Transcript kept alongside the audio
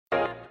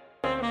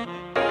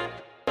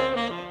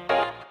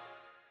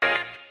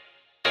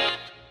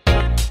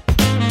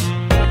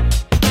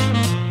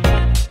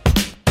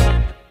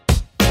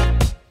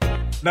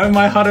No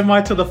mai haere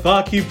mai to the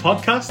Whākiu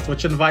podcast,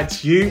 which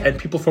invites you and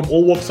people from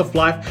all walks of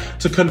life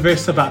to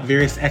converse about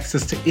various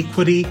access to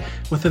equity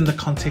within the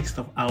context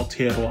of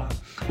Aotearoa.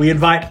 We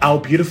invite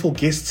our beautiful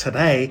guests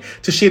today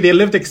to share their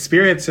lived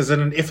experiences in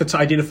an effort to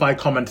identify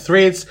common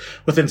threads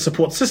within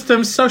support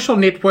systems, social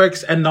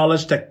networks, and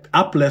knowledge that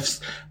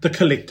uplifts the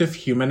collective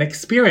human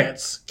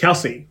experience.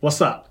 Kelsey, what's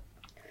up?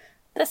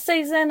 This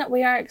season,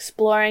 we are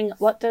exploring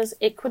what does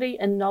equity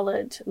and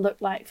knowledge look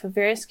like for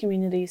various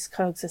communities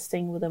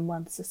coexisting within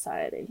one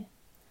society.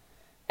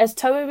 As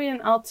tauiwi in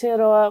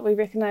Aotearoa, we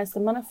recognise the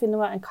mana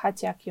whenua and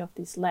kaitiaki of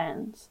these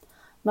lands.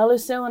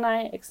 Maluseo and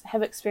I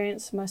have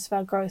experienced most of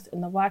our growth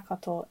in the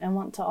Waikato and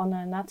want to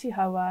honour Ngāti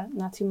Hawa,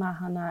 Ngāti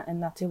Mahana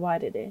and Ngāti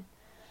Wairere.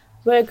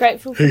 We're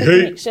grateful for the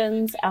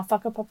connections our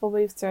whakapapa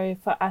weave through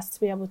for us to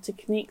be able to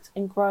connect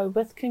and grow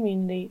with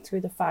community through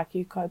the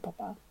Whākiu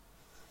kaupapa.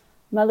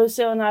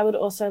 Maluseo and I would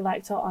also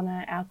like to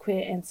honour our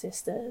queer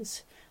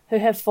ancestors who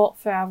have fought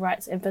for our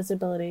rights and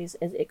visibilities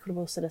as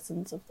equitable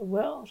citizens of the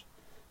world.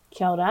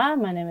 Kia ora,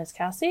 my name is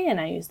Kelsey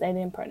and I use they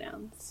them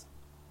pronouns.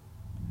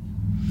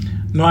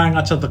 Noa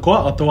ngata the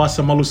koa o toa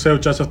sa Maluseo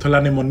Joseph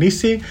Tolani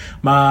Monisi,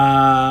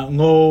 ma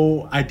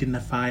ngō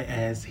identify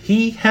as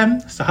he,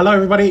 him. So hello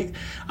everybody,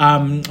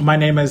 my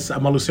name is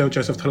Maluseo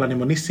Joseph Tolani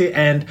Monisi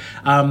and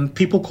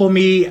people call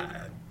me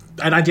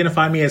and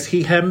identify me as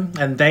he, him,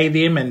 and they,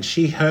 them, and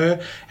she, her,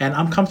 and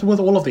I'm comfortable with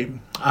all of them.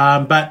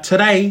 But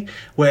today,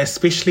 we're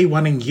especially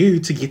wanting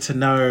you to get to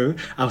know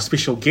our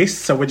special guests.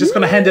 So we're just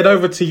going to hand it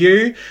over to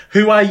you.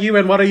 Who are you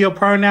and what are your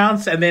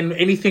pronouns? And then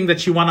anything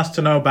that you want us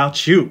to know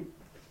about you.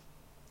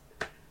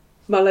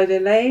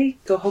 Malalelei,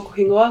 ko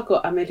hokohingoa,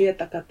 ko Amelia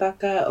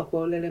Takataka, o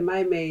ko lele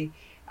mai mei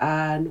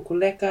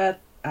nukuleka,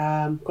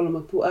 ko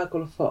matua,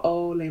 ko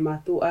fo'o, le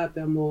matua,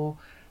 pe mo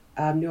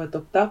niwa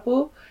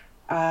toktapu.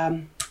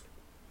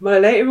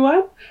 Malalei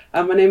everyone,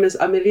 my name is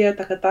Amelia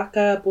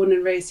Takataka, born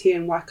and raised here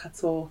in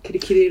Waikato,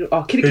 Kirikiri,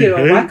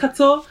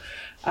 Waikato.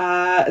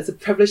 It's a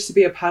privilege to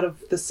be a part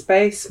of this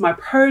space. My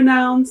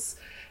pronouns,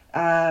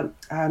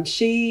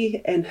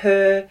 she and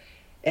her,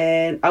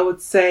 and I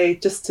would say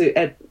just to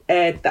add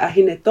the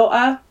ahine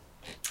toa.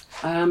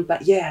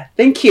 But yeah,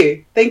 thank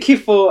you. Thank you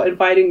for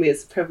inviting me.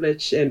 It's a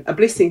privilege and a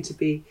blessing to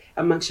be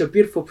amongst your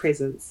beautiful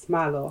presence.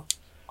 Malo.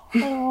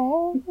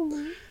 Oh,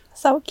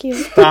 so cute.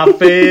 Stop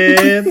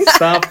it.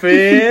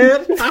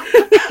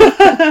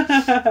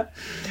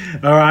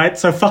 All right,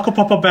 so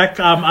whakapapa back,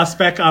 us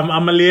back,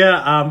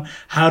 Amelia,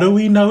 how do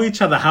we know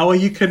each other? How are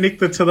you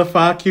connected to the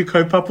Whākiu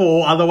kaupapa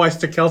or otherwise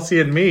to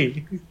Kelsey and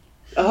me?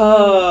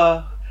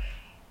 Oh,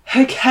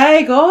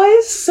 okay,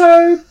 guys.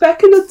 So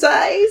back in the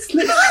days,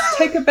 let's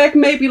take it back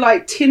maybe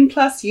like 10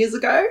 plus years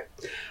ago.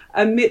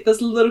 I met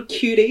this little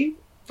cutie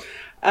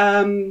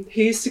who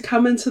used to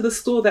come into the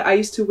store that I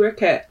used to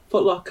work at,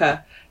 Foot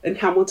Locker in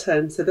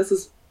Hamilton. So this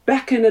is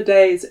back in the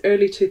days,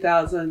 early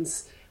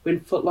 2000s, when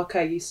Foot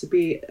Locker used to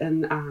be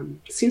in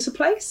Centre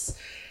Place.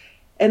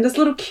 And this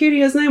little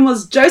cutie, his name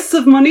was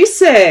Joseph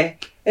Monise.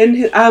 And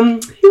he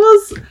got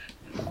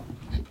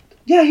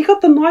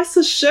the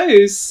nicest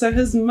shoes. So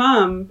his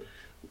mum,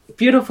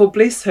 beautiful,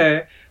 bless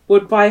her,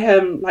 would buy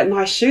him like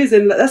nice shoes.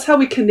 And that's how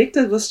we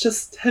connected, was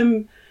just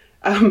him,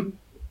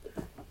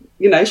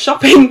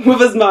 shopping with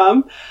his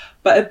mum.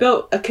 But it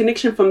built a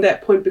connection from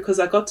that point because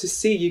I got to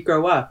see you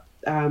grow up.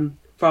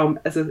 From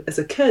as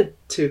a kid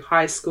to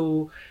high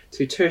school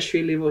to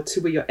tertiary level to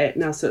where you're at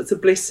now, so it's a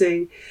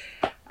blessing.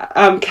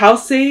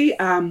 Kelsey,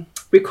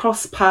 we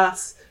crossed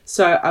paths.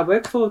 So I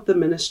work for the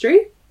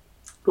Ministry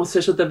of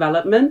Social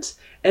Development,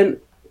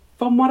 and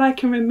from what I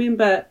can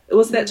remember, it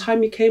was that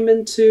time you came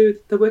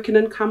into the Work and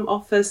Income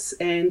office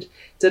and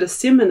did a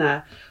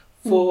seminar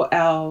for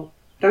our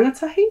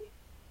rangatahi.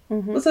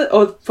 Was it,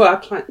 or for our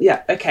client?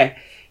 Yeah, okay,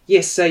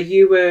 yes. So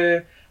you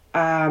were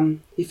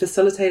you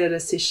facilitated a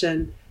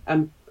session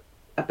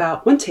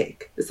about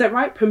Wintec. Is that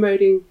right?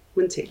 Promoting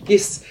Wintec.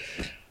 Yes.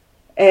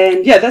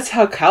 And yeah, that's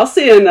how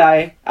Kelsey and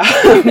I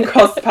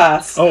crossed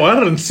paths. Oh, I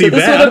didn't see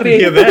that. I didn't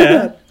hear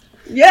that.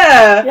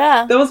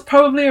 Yeah. That was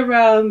probably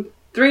around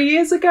 3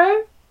 years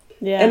ago.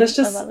 Yeah. And it's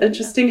just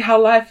interesting how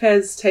life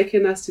has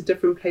taken us to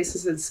different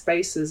places and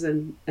spaces.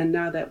 And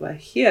now that we're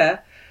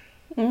here,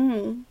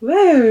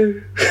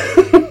 whoa.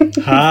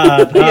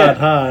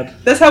 Hard.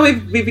 That's how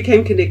we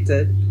became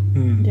connected.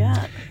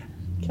 Yeah.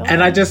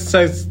 And I just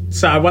so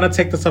I want to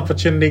take this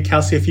opportunity,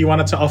 Kelsey, if you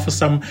wanted to offer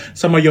some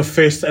of your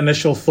first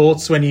initial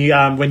thoughts when you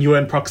were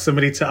in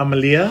proximity to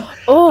Amelia.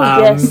 Oh,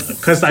 yes.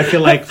 Because I feel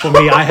like for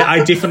me,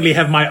 I definitely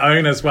have my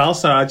own as well.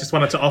 So I just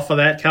wanted to offer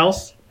that,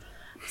 Kels.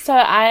 So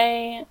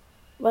I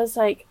was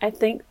like, I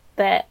think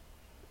that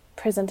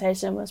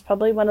presentation was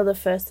probably one of the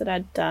first that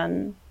I'd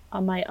done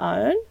on my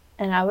own,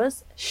 and I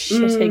was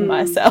shitting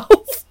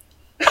myself.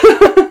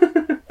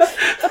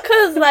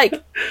 Because,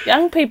 like,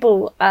 young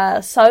people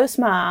are so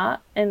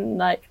smart and,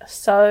 like,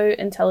 so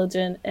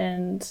intelligent,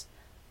 and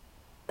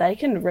they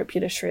can rip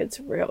you to shreds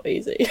real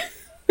easy.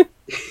 So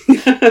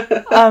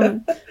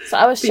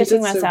I was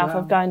shitting myself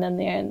of going in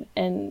there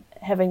and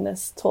having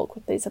this talk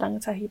with these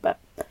rangatahi. But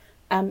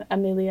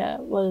Amelia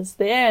was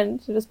there,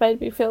 and she just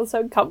made me feel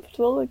so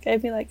comfortable and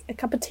gave me like a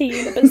cup of tea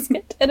and a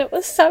biscuit, and it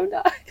was so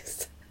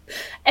nice.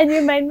 And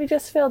you made me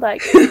just feel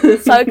like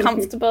so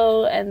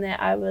comfortable, and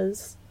that I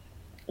was,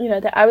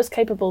 that I was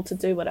capable to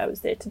do what I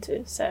was there to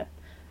do. So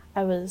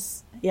I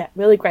was,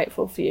 really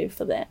grateful for you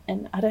for that.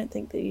 And I don't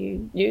think that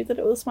you knew that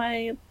it was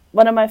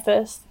one of my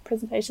first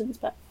presentations,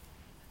 but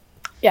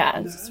I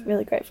was just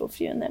really grateful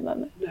for you in that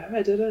moment. No,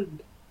 I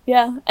didn't.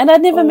 Yeah, and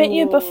I'd never met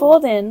you before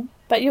then,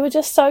 but you were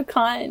just so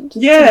kind.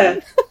 Yeah.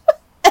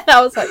 And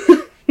I was like,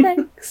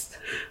 thanks.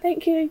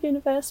 Thank you,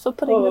 universe, for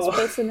putting this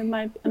person in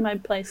my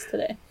place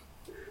today.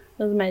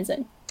 It was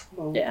amazing.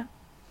 Oh. Yeah.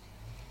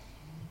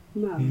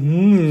 No.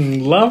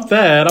 Love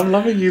that. I'm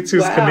loving you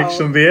two's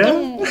connection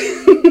there.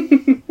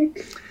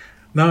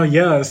 No,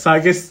 yeah. So I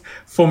guess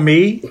for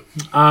me,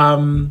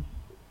 I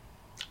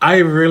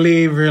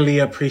really, really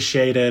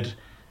appreciated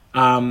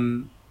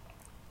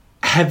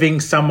having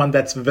someone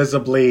that's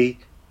visibly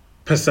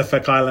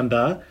Pacific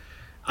Islander,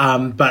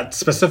 but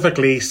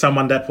specifically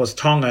someone that was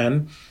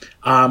Tongan,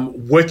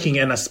 working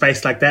in a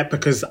space like that,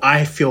 because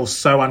I feel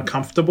so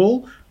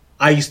uncomfortable.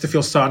 I used to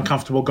feel so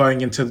uncomfortable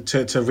going into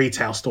to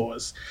retail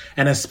stores,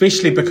 and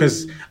especially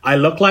because I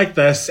look like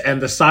this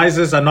and the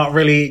sizes are not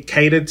really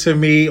catered to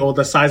me, or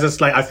the sizes,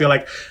 like, I feel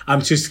like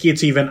I'm too scared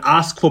to even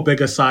ask for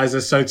bigger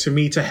sizes. So to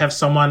me, to have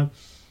someone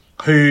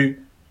who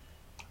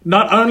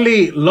not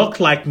only looked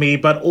like me,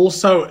 but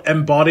also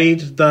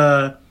embodied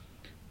the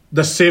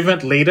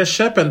servant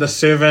leadership and the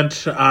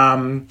servant,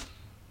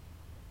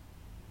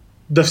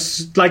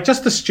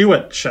 just the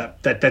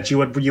stewardship that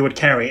you would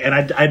carry.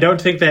 And I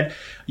don't think that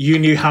you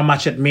knew how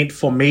much it meant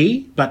for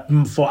me, but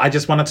I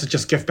just wanted to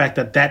just give back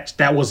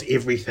that was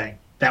everything.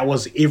 That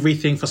was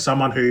everything for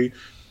someone who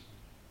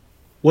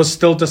was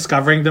still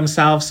discovering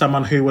themselves,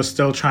 someone who was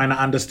still trying to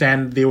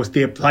understand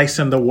their place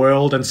in the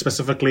world. And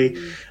specifically,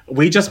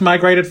 we just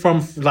migrated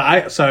from,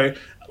 like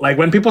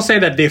when people say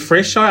that they're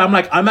fresh, I'm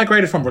like, I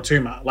migrated from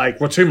Rotuma, like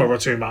Rotuma.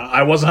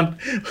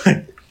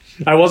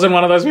 I wasn't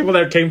one of those people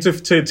that came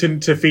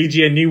to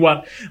Fiji and knew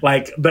what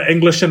like the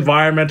English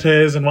environment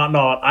is and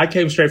whatnot. I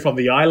came straight from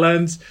the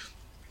islands,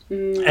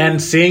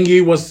 and seeing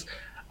you was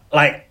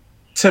like,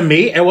 to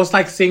me, it was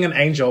like seeing an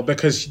angel,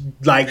 because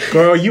like,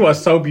 girl, you are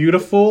so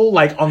beautiful,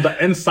 like on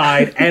the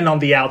inside and on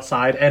the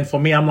outside. And for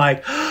me, I'm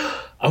like,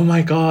 oh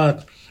my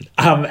God.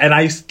 And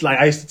I used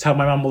to tell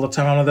my mom all the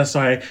time, I'm like,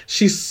 sorry,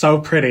 she's so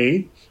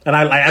pretty. And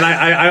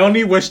I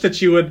only wish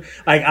that you would,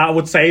 like, I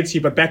would say it to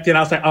you, but back then I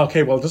was like,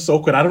 okay, well, this is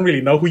awkward. I don't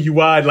really know who you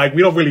are. Like,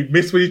 we don't really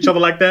mix with each other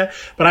like that.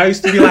 But I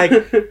used to be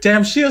like,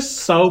 damn, she is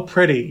so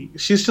pretty.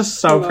 She's just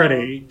so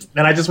pretty.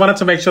 And I just wanted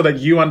to make sure that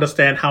you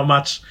understand how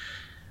much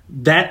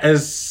that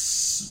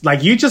is,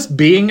 like, you just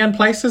being in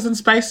places and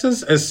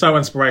spaces is so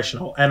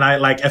inspirational. And I,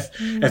 like,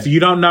 if you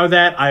don't know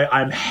that,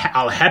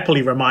 I'll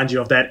happily remind you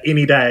of that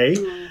any day,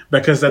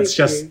 because it's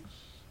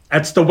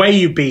it's the way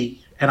you be.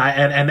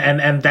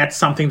 And that's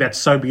something that's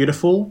so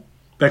beautiful,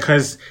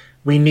 because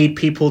we need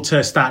people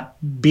to start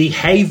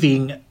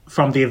behaving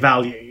from their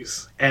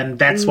values, and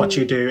that's what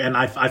you do. And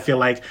I feel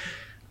like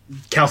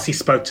Kelsey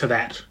spoke to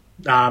that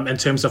in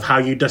terms of how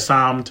you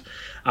disarmed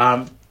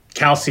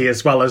Kelsey,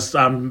 as well as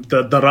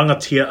the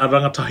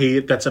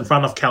rangatahi that's in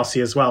front of Kelsey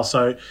as well.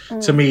 So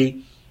to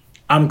me,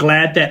 I'm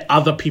glad that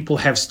other people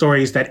have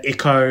stories that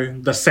echo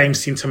the same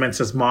sentiments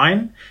as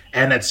mine.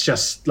 And it's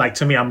just like,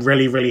 to me, I'm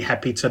really, really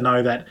happy to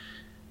know that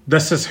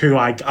this is who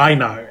I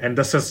know, and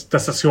this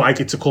is who I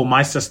get to call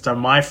my sister,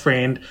 my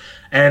friend,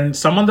 and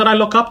someone that I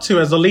look up to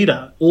as a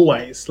leader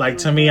always. Like,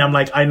 to me, I'm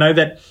like, I know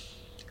that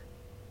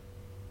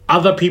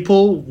other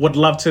people would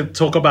love to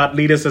talk about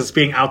leaders as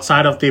being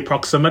outside of their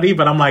proximity,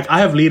 but I'm like, I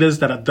have leaders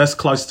that are this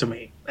close to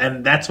me.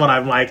 And that's what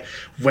I'm like,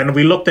 when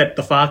we looked at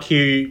the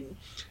FAQ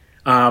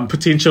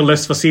potential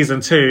list for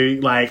season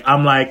 2, like,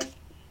 I'm like,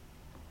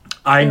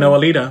 I know a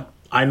leader.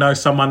 I know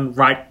someone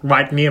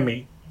right near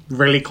me,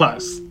 really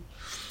close.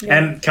 Yeah.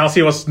 And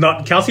Kelsey was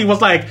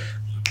like,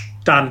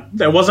 done.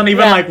 It wasn't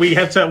even like we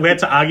had to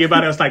argue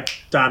about it. It was like,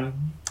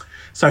 done.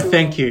 So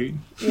thank you.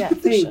 Yeah,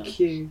 thank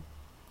you.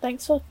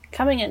 Thanks for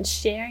coming and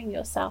sharing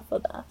yourself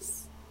with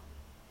us.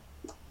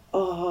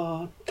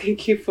 Oh,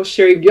 thank you for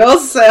sharing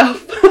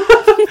yourself.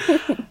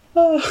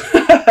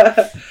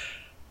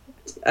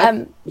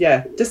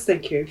 Yeah, just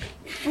thank you.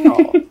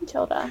 Oh,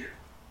 Kilda.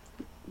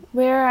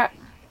 We're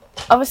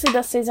obviously,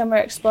 this season we're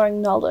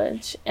exploring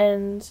knowledge,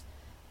 and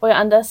we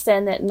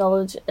understand that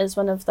knowledge is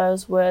one of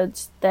those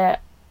words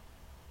that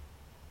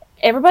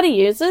everybody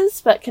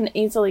uses but can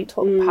easily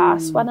talk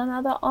past one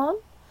another on.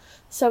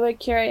 So we're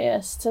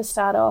curious to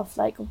start off,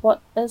 like,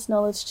 what is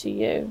knowledge to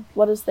you?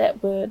 What does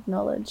that word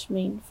knowledge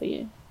mean for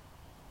you?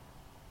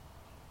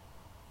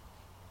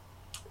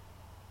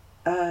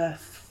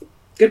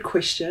 Good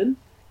question.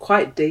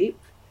 Quite deep,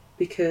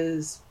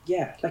 because,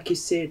 yeah, like you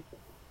said,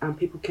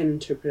 people can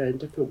interpret it in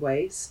different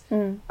ways.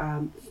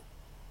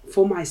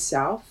 For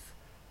myself,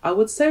 I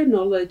would say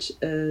knowledge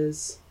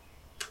is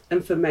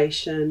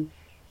information,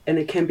 and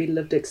it can be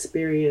lived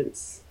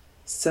experiences,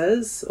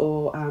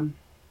 or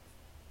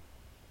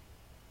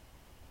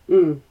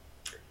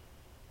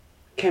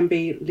can can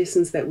be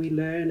lessons that we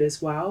learn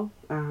as well.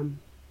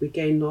 We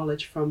gain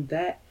knowledge from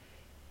that.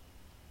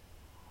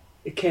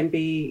 It can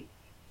be,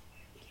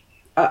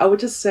 I would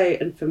just say,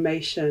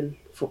 information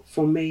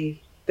for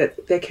me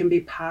that can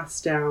be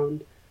passed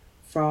down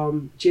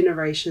from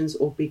generations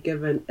or be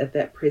given at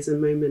that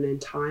present moment in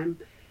time.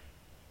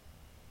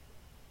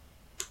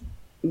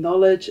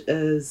 Knowledge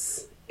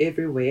is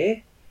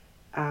everywhere.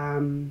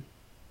 And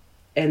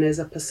as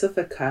a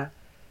Pacifica,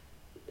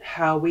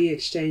 how we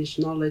exchange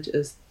knowledge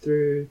is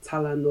through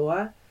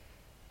talanoa,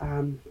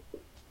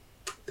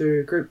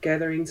 through group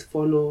gatherings,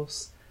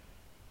 whānau,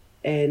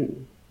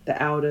 and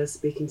the elders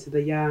speaking to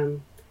the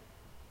young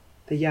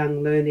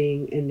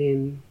learning, and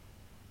then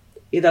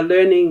either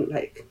learning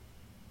like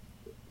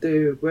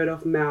through word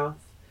of mouth,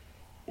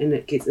 and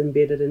it gets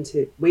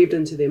weaved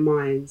into their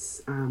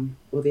minds,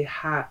 or their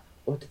heart,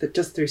 or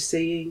just through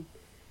seeing.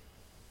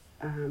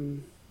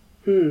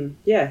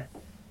 Yeah.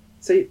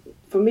 So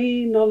for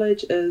me,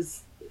 knowledge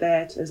is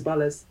that, as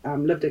well as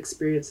lived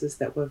experiences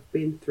that we've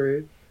been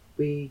through.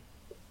 We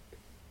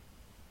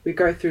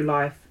go through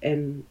life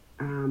and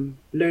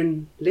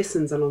learn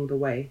lessons along the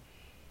way.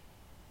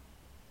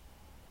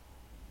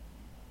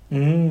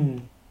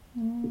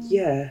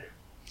 Yeah.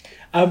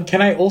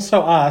 Can I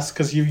also ask,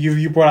 because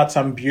you brought out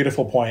some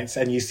beautiful points,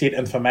 and you said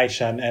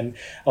information, and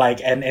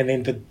and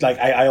then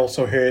I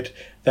also heard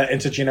the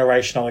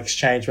intergenerational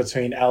exchange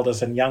between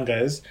elders and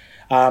youngers.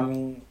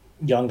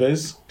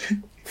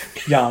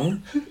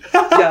 Young.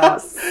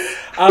 Yes.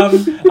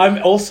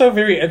 I'm also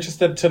very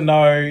interested to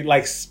know,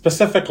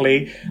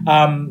 specifically,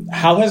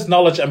 how has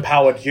knowledge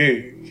empowered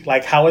you?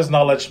 How has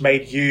knowledge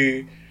made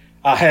you?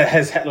 How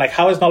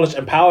has knowledge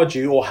empowered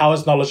you, or how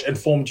has knowledge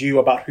informed you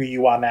about who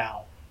you are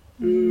now?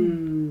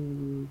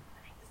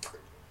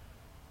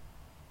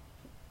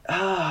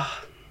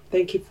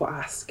 Thank you for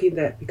asking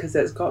that, because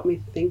that's got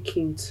me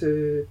thinking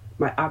to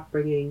my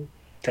upbringing.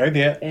 Go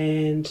there.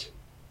 And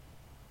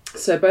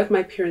so both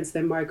my parents,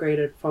 they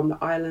migrated from the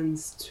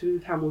islands to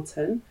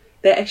Hamilton.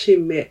 They actually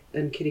met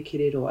in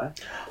Kirikiriroa.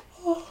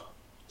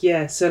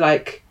 Yeah, so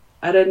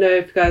I don't know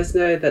if you guys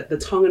know that the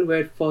Tongan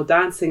word for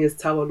dancing is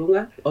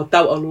taualunga, or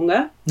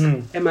taualunga.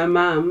 And my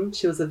mum,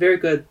 she was a very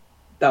good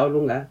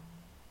taualunga.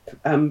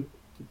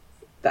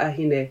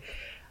 Ta'ahine.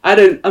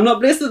 I'm not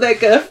blessed with that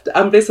gift.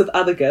 I'm blessed with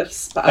other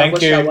gifts, but I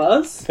wish I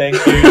was. Thank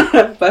you.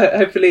 But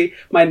hopefully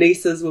my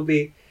nieces will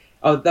be,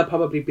 they'll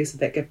probably be blessed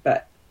with that gift.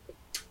 But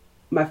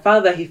my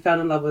father, he fell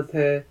in love with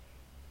her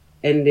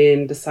and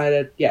then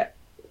decided, yeah,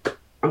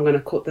 I'm going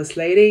to court this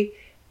lady.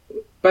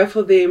 Both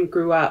of them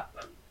grew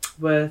up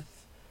with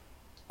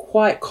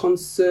quite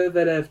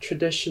conservative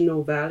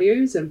traditional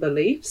values and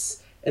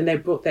beliefs, and they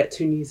brought that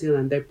to New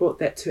Zealand. They brought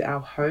that to our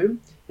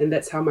home, and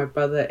that's how my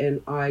brother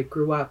and I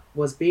grew up,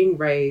 was being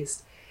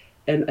raised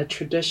in a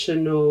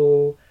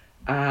traditional,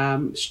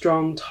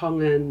 strong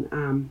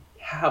Tongan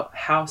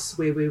house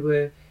where we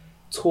were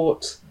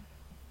taught,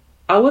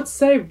 I would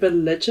say,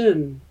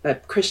 religion,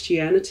 like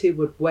Christianity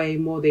would weigh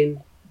more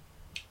than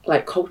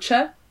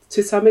culture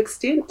to some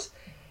extent.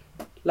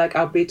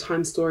 Our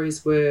bedtime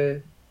stories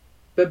were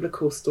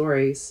biblical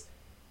stories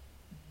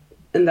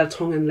in the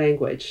Tongan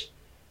language.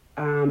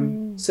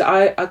 So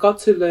I got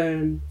to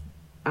learn,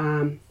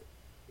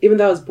 even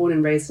though I was born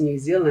and raised in New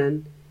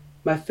Zealand,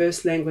 my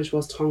first language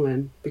was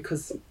Tongan,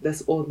 because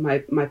that's all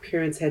my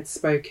parents had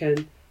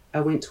spoken.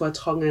 I went to a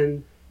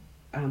Tongan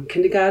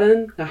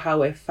kindergarten, Ngā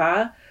Hawe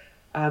Whā.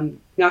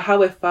 Ngā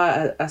Hawe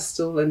Whā are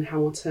still in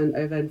Hamilton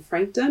over in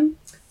Frankton.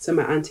 So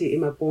my auntie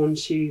Emma Bourne,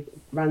 she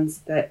runs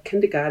that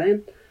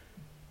kindergarten.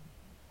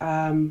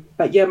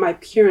 But yeah, my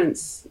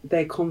parents,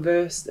 they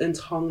conversed in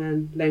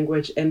Tongan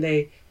language, and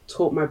they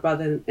taught my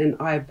brother and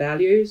I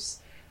values,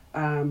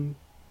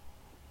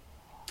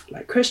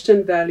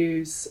 Christian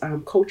values,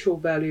 cultural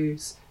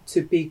values,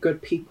 to be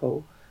good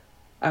people.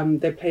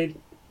 That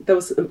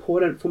was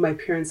important for my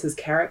parents'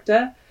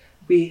 character.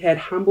 We had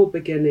humble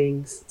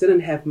beginnings,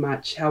 didn't have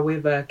much.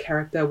 However,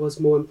 character was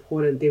more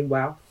important than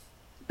wealth.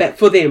 But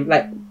for them,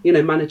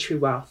 monetary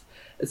wealth.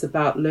 It's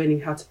about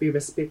learning how to be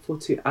respectful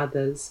to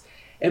others.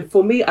 And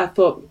for me, I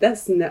thought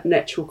that's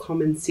natural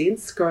common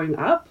sense growing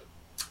up.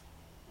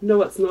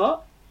 No, it's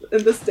not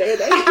in this day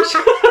and age.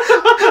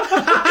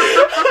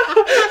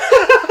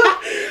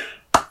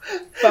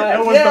 But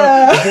boy,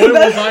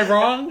 was I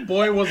wrong.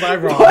 Boy, was I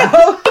wrong.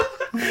 Well,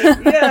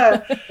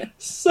 yeah.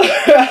 So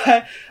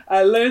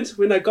I learned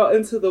when I got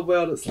into the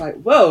world, it's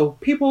whoa,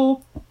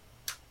 people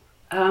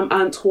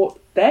aren't taught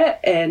that,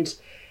 and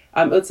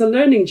it's a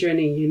learning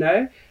journey,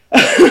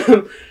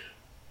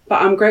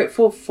 But I'm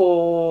grateful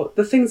for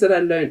the things that I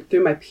learned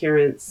through my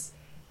parents.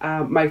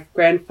 My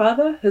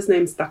grandfather, his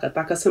name's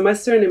Takataka. So my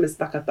surname is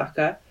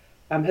Takataka.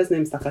 His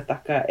name's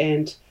Takataka.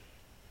 And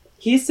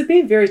he used to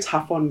be very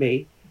tough on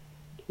me.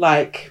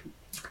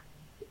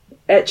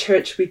 At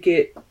church, we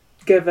get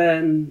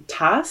given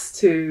tasks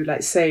to,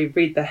 say,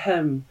 read the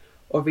hymn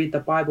or read the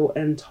Bible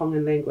in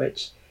Tongan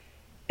language.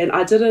 And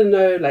I didn't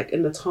know,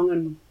 in the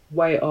Tongan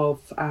way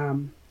of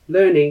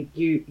learning,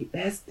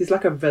 there's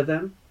a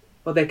rhythm.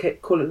 Or they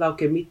call it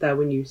laukemita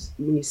when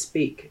you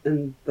speak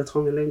in the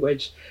Tongan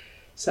language.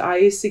 So I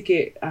used to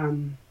get,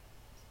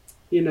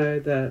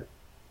 the,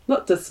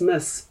 not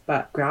dismiss,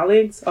 but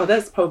growlings. Oh,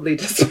 that's probably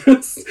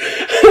dismiss.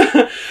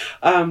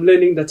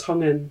 Learning the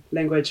Tongan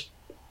language.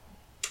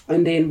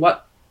 And then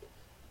what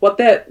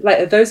that, like,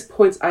 at those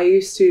points, I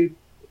used to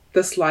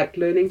dislike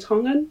learning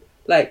Tongan.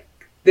 Like,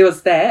 there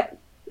was that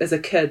as a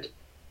kid.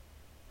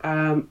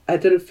 I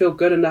didn't feel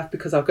good enough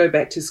because I'll go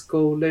back to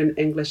school, learn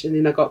English, and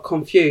then I got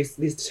confused.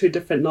 There's two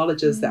different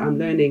knowledges that I'm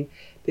learning.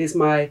 There's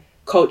my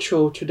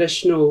cultural,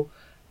 traditional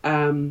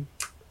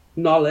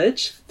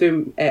knowledge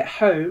at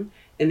home,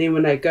 and then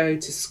when I go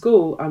to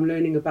school, I'm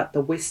learning about the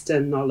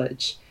Western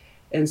knowledge.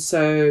 And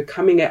so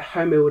coming at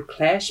home, it would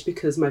clash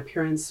because my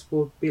parents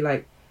would be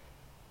like,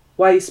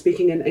 why are you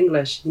speaking in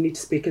English? You need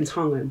to speak in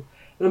Tongan.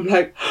 And I'm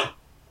like,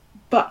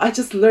 but I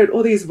just learned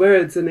all these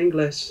words in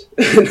English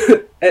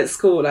at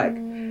school.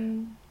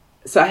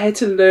 So I had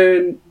to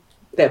learn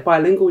that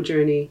bilingual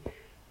journey.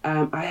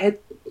 I had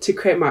to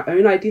create my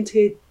own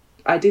identity,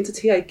 I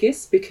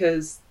guess,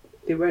 because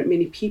there weren't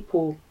many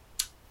people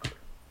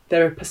that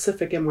were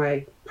Pacific in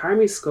my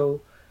primary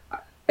school.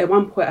 At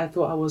one point, I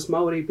thought I was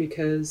Māori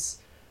because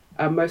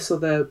most of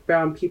the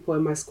brown people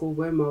in my school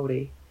were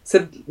Māori.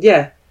 So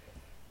yeah,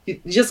 you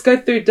just go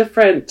through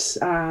different,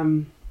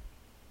 and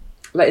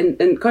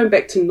going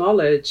back to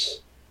knowledge,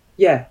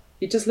 yeah,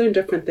 you just learn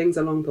different things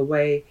along the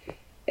way,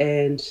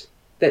 and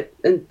that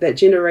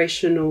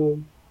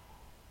generational,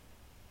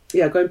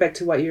 yeah, going back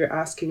to what you're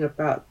asking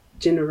about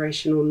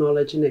generational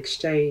knowledge and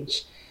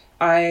exchange,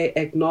 I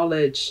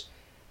acknowledge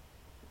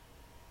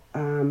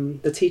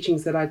the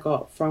teachings that I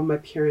got from my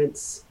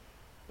parents,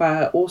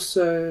 but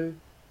also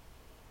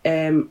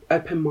am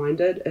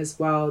open-minded as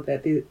well,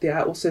 that there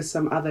are also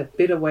some other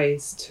better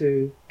ways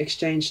to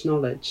exchange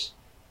knowledge,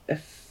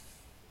 if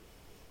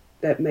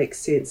that makes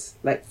sense.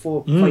 Like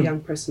for a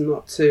young person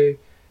not to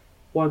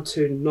want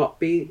to not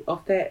be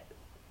of that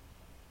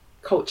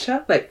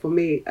culture. Like for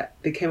me,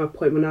 there came a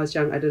point when I was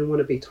young, I didn't want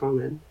to be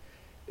Tongan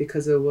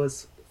because it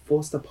was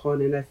forced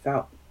upon, and I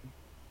felt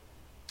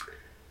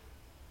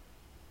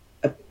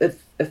it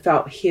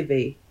felt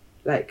heavy,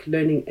 like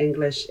learning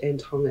English and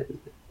Tongan.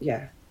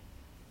 Yeah.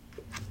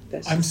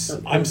 I'm so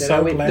glad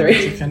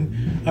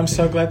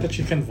that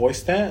you can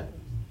voice that,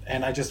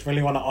 and I just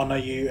really want to honor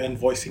you in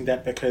voicing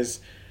that, because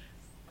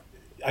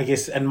I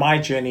guess in my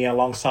journey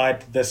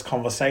alongside this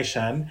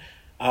conversation,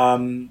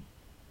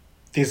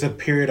 there's a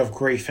period of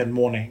grief and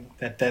mourning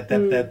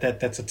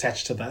that's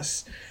attached to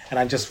this, and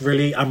I'm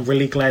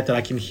really glad that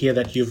I can hear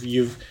that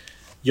you're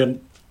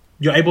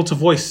able to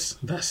voice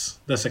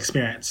this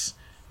experience,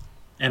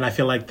 and I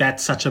feel like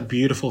that's such a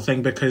beautiful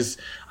thing, because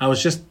I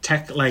was just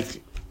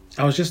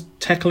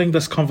tackling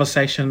this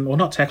conversation, or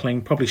not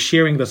tackling, probably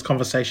sharing this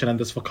conversation and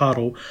this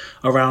whakaaro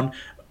around,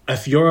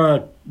 if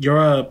you're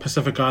a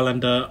Pacific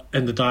Islander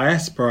in the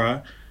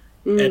diaspora,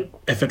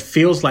 if it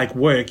feels like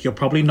work, you're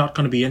probably not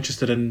going to be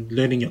interested in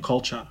learning your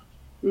culture.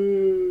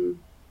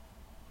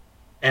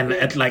 And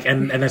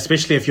and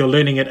especially if you're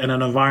learning it in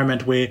an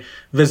environment where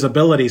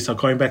visibility. So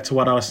going back to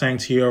what I was saying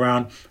to you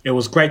around, it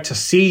was great to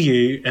see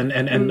you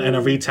in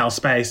a retail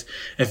space.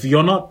 If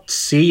you're not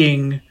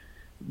seeing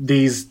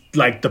these,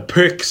 like, the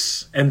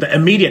perks and the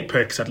immediate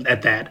perks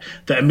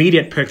the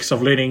immediate perks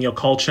of learning your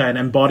culture and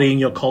embodying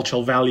your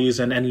cultural values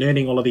and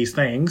learning all of these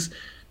things,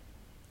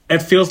 it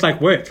feels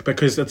like work,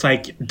 because it's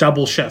like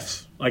double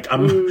shifts. Like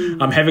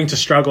I'm having to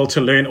struggle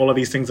to learn all of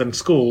these things in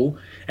school,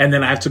 and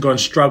then I have to go and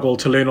struggle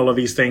to learn all of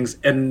these things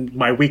in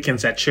my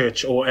weekends at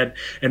church or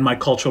in my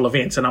cultural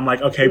events. And I'm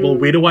like, okay, well,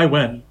 where do I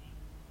win?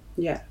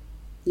 Yeah.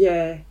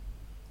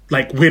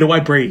 Like, where do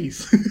I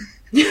breathe?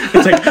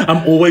 It's like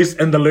I'm always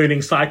in the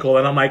learning cycle,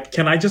 and I'm like,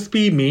 can I just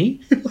be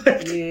me?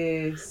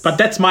 Yes. But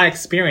that's my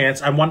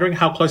experience. I'm wondering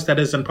how close that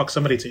is in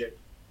proximity to you.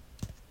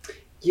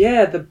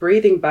 Yeah, the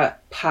breathing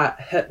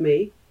part hit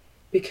me,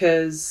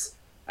 because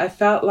I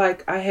felt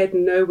like I had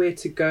nowhere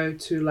to go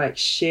to, like,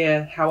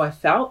 share how I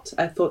felt.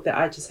 I thought that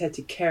I just had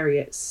to carry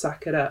it,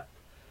 suck it up,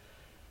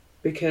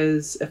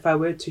 because if I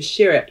were to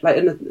share it, like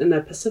in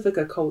a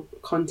Pacifica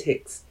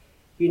context,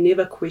 you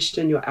never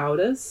question your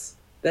elders.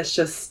 That's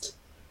just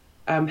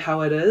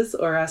how it is,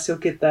 or else you'll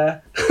get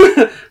the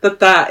the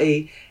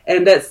ta'i.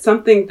 And that's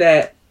something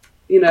that,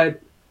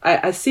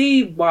 I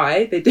see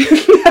why they do.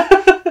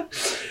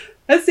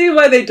 I see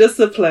why they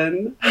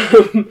discipline,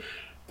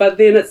 but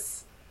then it's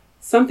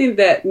something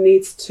that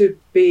needs to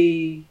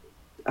be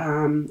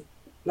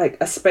like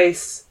a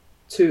space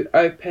to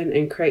open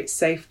and create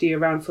safety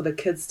around for the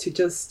kids to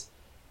just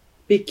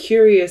be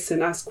curious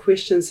and ask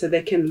questions so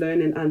they can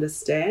learn and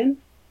understand.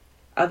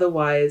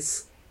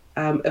 Otherwise,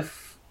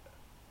 if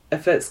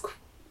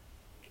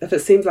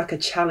it seems like a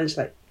challenge,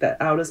 like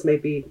the elders may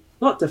be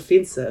not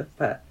defensive,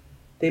 but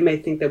they may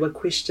think that we're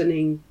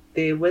questioning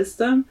their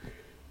wisdom,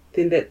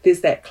 then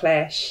there's that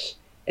clash,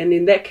 and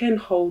then that can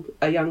hold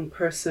a young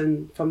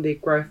person from their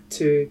growth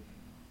to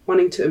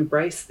wanting to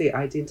embrace their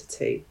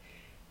identity,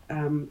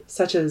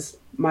 such as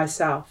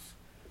myself.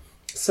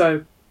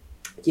 So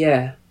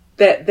yeah,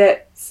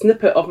 that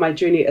snippet of my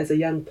journey as a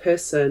young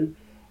person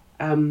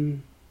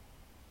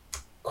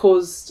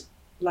caused,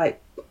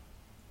 like,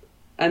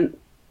 And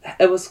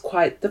it was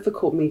quite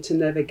difficult me to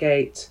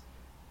navigate,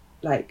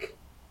 like,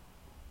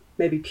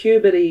 maybe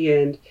puberty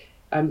and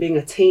being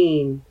a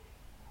teen.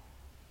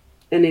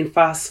 And then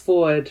fast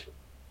forward,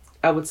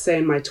 I would say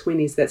in my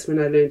 20s, that's when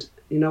I learned,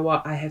 you know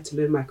what, I have to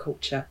learn my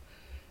culture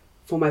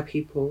for my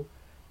people,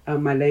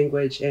 my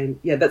language. And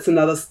yeah, that's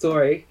another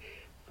story.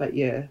 But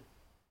yeah.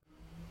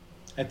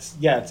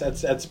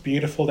 It's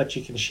beautiful that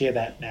you can share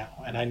that now.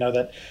 And I know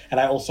that, and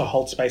I also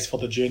hold space for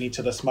the journey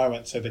to this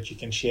moment so that you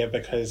can share,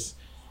 because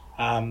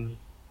there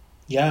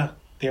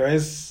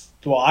is,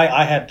 well,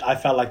 I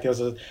felt like there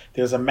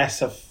was a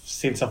massive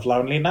sense of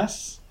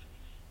loneliness,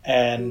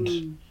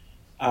 and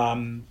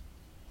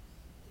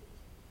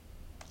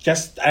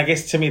just, I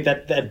guess, to me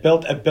that it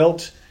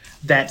built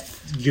that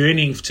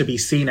yearning to be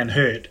seen and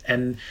heard.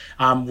 And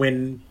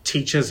when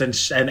teachers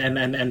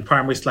and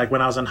primary, like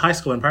when I was in high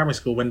school and primary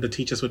school, when the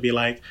teachers would be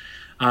like,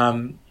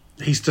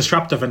 he's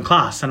disruptive in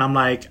class, and I'm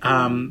like,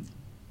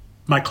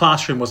 my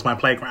classroom was my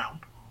playground.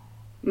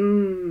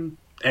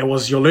 It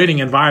was your learning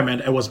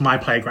environment. It was my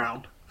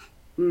playground.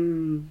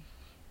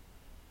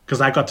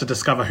 Because I got to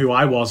discover who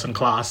I was in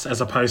class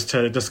as opposed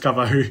to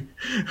discover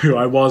who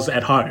I was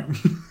at home.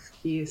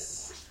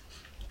 Yes.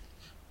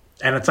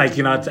 And it's like,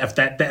 you know, if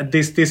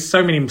there's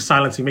so many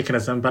silencing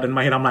mechanisms, but in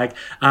my head I'm like,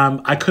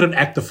 I couldn't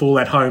act the fool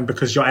at home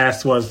because your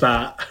ass was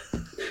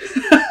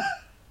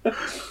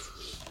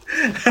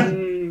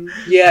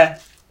yeah,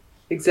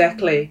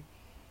 exactly.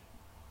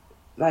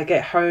 Like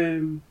at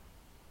home,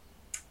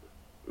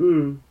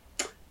 the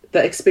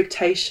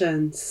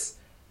expectations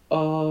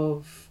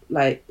of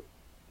like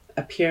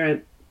a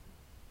parent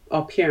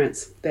or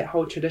parents that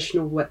hold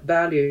traditional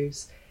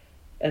values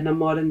in a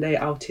modern day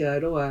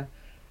Aotearoa,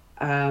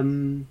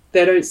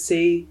 they don't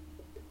see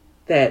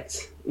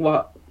that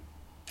what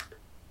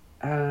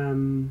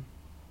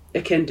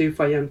it can do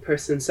for a young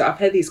person. So I've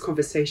had these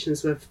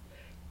conversations with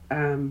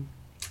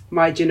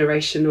my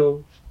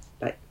generational,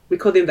 like we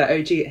call them the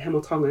OG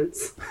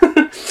Hamiltongans.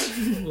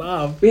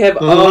 Love. We have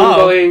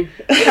ongoing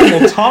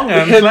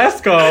Hamiltongans.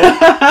 Let's go.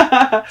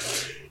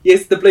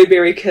 Yes, the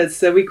Blueberry kids.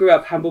 So we grew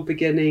up humble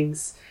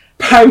beginnings,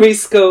 primary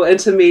school,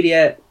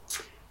 intermediate.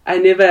 I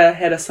never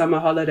had a summer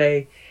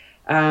holiday.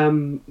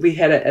 We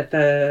had it at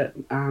the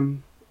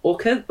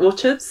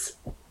orchards,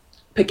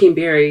 picking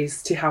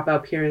berries to help our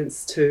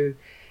parents to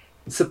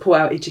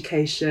support our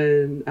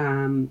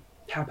education,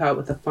 help out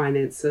with the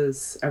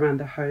finances around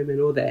the home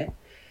and all that.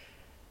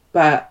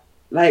 But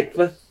like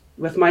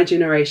with my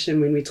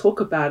generation, when we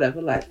talk about it,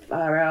 we're like,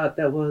 far out,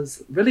 that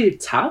was really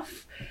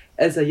tough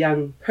as a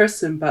young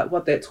person. But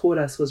what that taught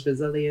us was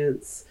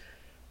resilience,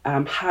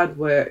 hard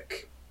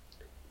work,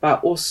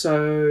 but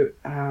also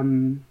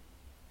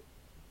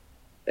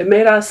it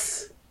made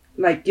us,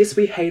 like, yes,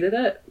 we hated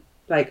it.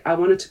 Like, I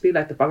wanted to be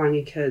like the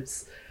Palangi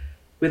kids,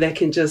 where they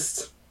can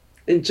just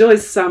enjoy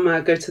summer,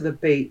 go to the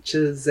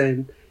beaches,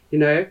 and, you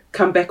know,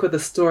 come back with a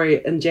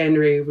story in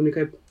January when we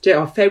go,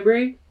 or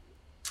February,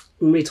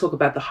 when we talk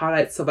about the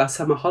highlights of our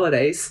summer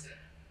holidays.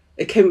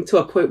 It came to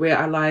a point where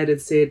I lied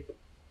and said,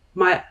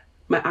 my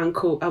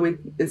uncle, I went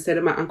and stayed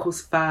at my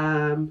uncle's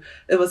farm.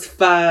 It was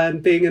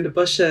fun being in the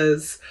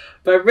bushes.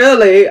 But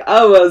really,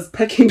 I was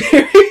picking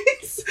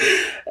berries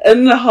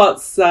in the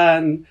hot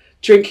sun,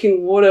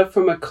 drinking water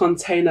from a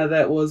container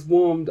that was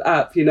warmed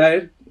up, you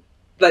know.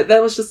 Like,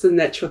 that was just a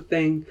natural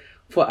thing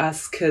for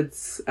us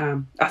kids,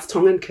 us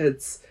Tongan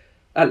kids,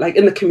 like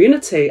in the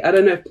community. I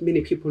don't know if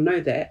many people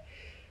know that.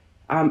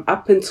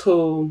 Up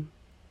until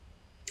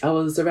I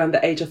was around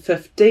the age of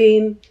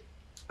 15,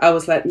 I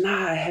was like,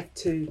 nah, I have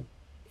to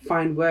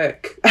find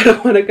work. I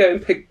don't want to go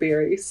and pick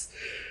berries.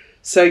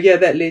 So yeah,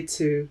 that led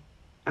to,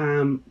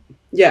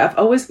 I've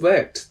always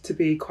worked, to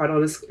be quite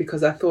honest,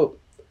 because I thought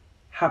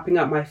helping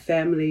out my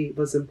family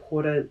was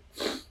important,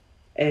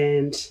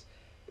 and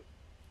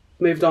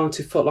moved on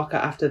to Foot Locker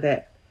after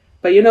that.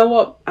 But you know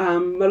what,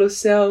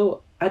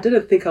 Malusel, I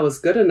didn't think I was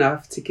good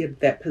enough to get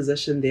that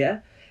position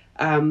there.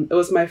 It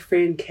was my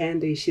friend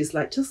Candy. She's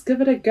like, just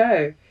give it a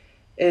go.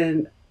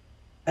 And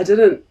I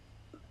didn't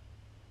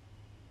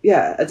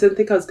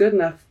think I was good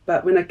enough.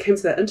 But when I came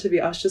to that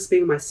interview, I was just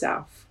being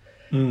myself.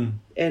 And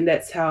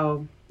that's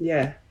how,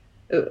 it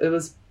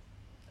was,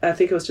 I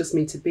think it was just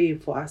meant to be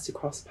for us to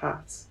cross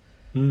paths.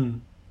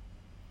 Like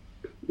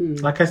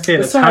I said,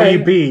 it's how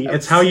you be.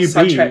 It's how you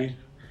be.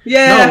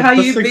 Yeah, how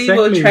you be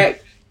will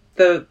attract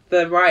the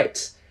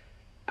right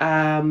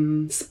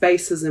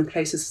spaces and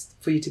places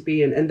for you to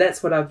be in. And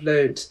that's what I've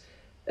learned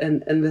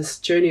in this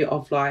journey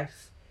of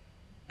life.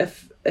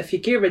 If you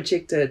get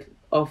rejected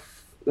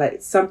of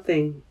like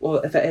something,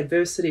 or if an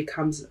adversity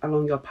comes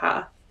along your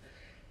path,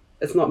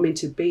 it's not meant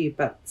to be,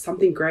 but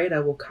something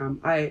greater will come.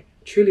 I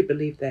truly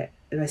believe that,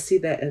 and I see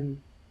that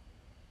in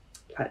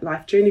like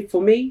life journey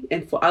for me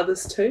and for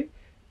others too.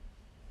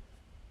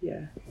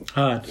 Yeah.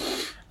 Hard.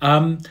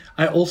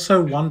 I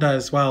also wonder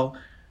as well,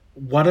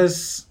 what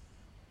is,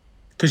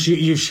 because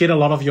you've shared a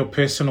lot of your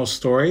personal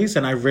stories,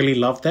 and I really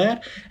love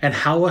that. And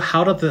how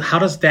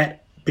does that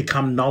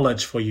become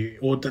knowledge for you,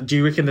 or do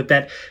you reckon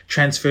that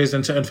transfers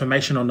into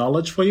information or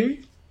knowledge for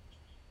you?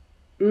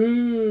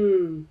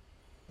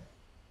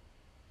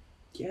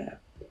 Yeah.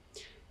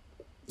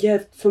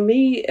 Yeah, for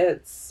me,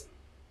 it's...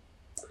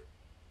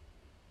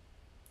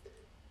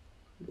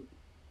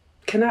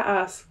 Can I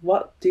ask,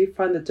 what do you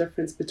find the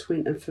difference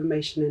between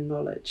information and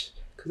knowledge?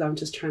 Because I'm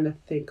just trying to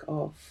think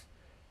of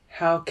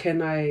how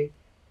can I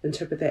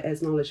interpret that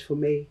as knowledge for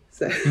me.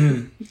 So.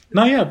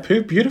 No, yeah,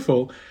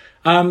 beautiful.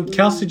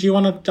 Kelsey, do you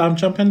want to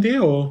jump in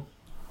there, or?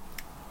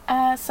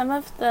 Some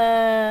of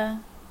the,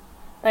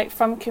 like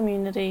from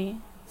community,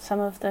 some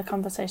of the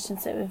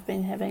conversations that we've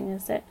been having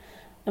is that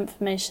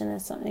information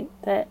is something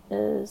that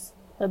is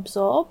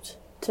absorbed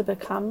to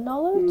become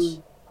knowledge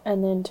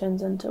and then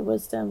turns into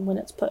wisdom when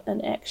it's put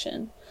in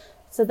action.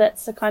 So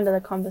that's the kind of the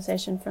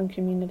conversation from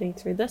community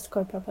through this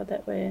kaupapa,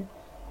 that we're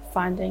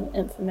finding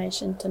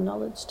information to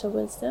knowledge to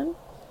wisdom.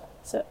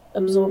 So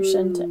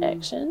absorption to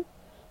action.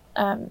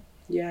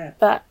 Yeah.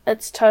 But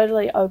it's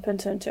totally open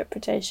to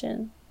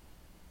interpretation.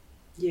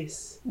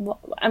 Yes.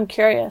 I'm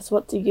curious,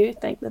 what do you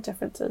think the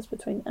difference is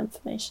between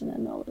information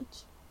and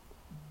knowledge?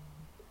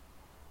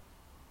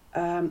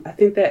 I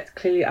think that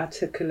clearly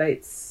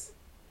articulates,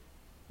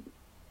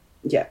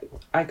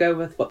 I go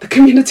with what the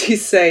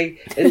communities say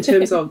in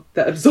terms of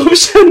the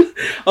absorption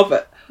of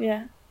it.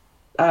 Yeah.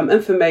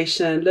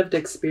 Information, lived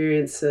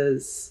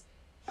experiences.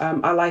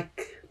 I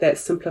like that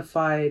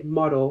simplified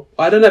model.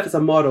 I don't know if it's a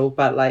model,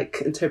 but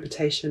like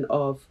interpretation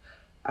of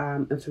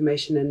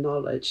information and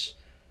knowledge,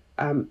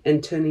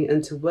 and turning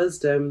into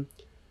wisdom.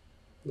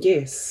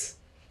 Yes.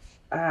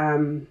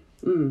 I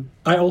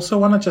also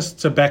want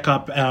to back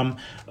up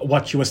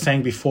what you were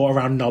saying before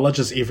around knowledge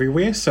is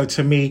everywhere. So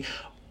to me,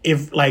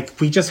 if like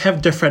we just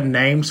have different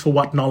names for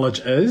what knowledge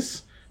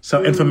is,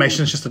 so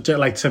information is just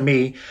to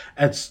me,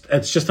 it's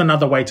just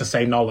another way to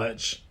say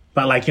knowledge.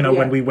 But like, you know,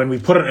 when we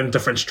put it in a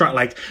different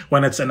like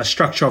when it's in a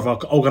structure of an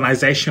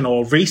organization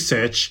or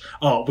research,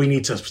 we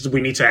need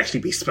to actually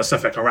be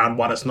specific around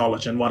what is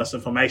knowledge and what is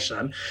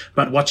information.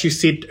 But what you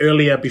said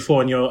earlier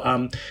before in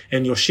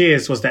your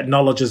shares was that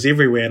knowledge is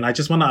everywhere, and I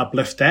just want to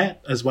uplift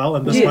that as well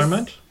in this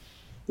moment.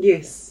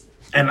 Yes.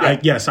 And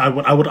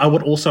I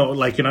would also,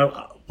 like, you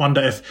know,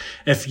 wonder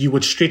if you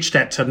would stretch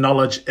that to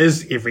knowledge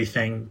is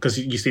everything, because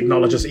you said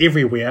knowledge is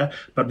everywhere,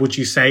 but would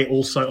you say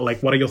also,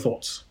 like, what are your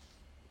thoughts?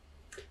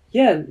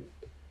 Yeah,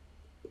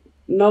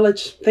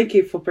 knowledge, thank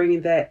you for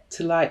bringing that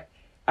to light.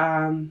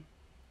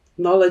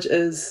 Knowledge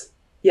is,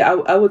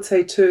 I would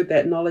say too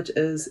that knowledge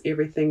is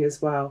everything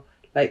as well.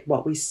 Like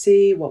what we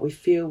see, what we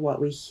feel, what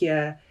we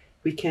hear,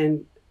 we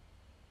can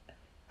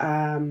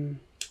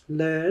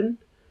learn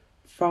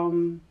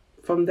from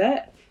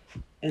that,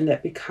 and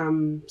that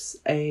becomes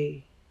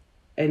a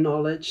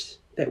knowledge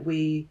that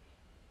we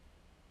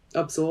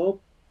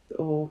absorb,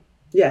 or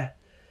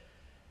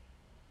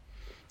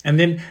And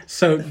then,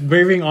 so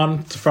moving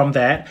on from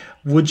that,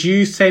 would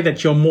you say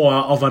that you're more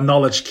of a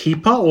knowledge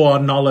keeper or a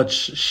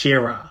knowledge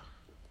sharer?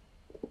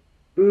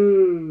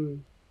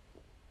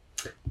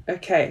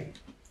 Okay.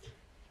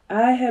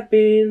 I have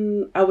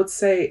been, I would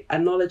say, a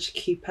knowledge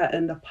keeper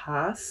in the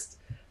past,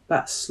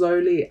 but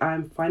slowly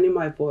I'm finding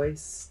my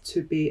voice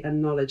to be a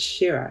knowledge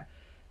sharer,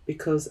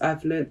 because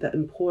I've learned the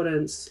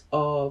importance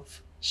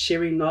of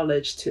sharing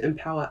knowledge to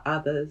empower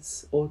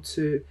others, or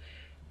to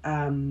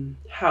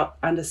help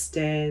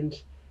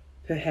understand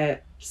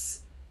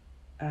perhaps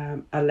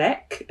a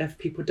lack if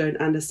people don't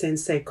understand,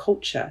 say,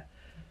 culture.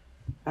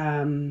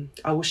 I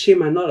will share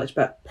my knowledge,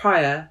 but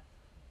prior,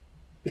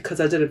 because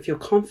I didn't feel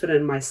confident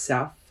in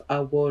myself,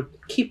 I would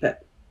keep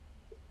it.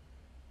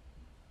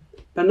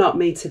 But not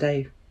me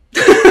today.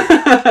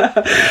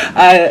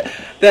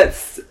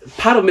 That's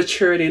part of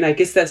maturity, and I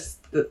guess that's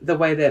the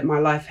way that my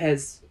life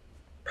has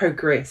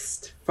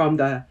progressed from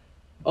the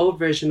old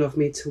version of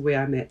me to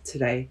where I'm at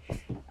today.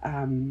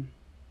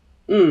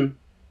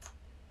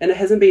 And it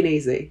hasn't been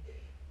easy,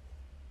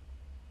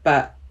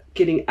 but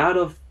getting out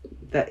of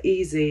the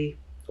easy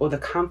or the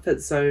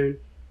comfort zone,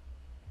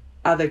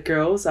 other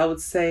girls, I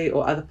would say,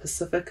 or other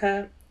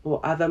Pacifica,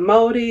 or other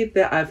Māori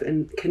that I've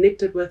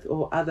connected with,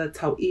 or other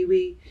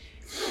tauiwi,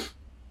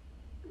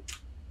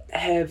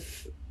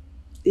 have,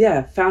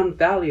 found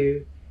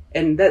value.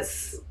 And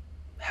that's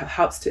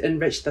helps to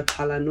enrich the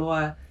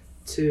palanoa,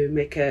 to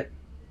make it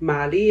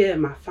maalia,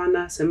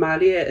 mawhana. So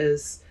maalia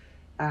is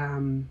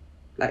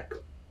like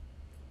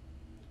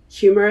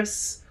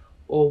humorous,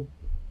 or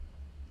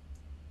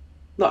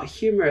not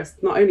humorous,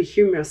 not only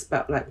humorous,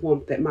 but like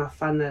warmth, that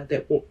mawhana,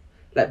 that warmth,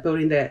 like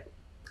building that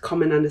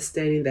common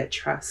understanding, that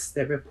trust,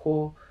 that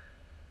rapport.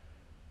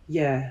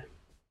 Yeah.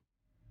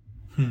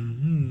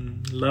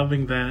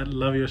 Loving that.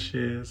 Love your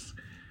shares.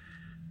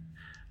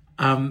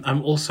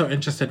 I'm also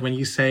interested when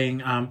you're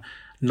saying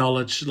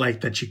knowledge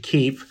like that you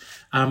keep.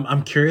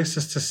 I'm curious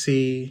as to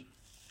see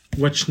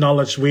which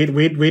knowledge, where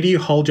do you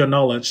hold your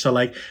knowledge? So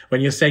like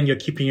when you're saying you're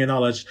keeping your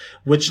knowledge,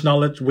 which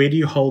knowledge, where do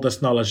you hold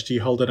this knowledge? Do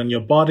you hold it in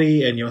your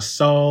body, in your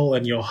soul,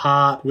 in your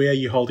heart? Where are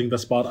you holding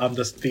these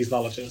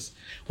knowledges?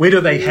 Where do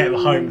they have a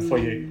home for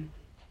you?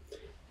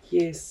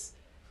 Yes.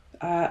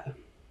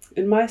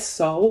 In my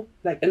soul,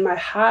 like in my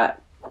heart,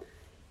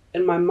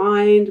 in my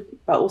mind,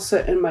 but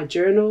also in my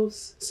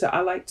journals. So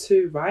I like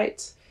to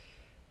write.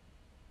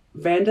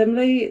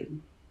 randomly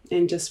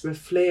and just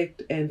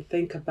reflect and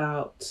think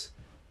about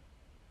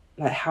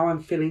like how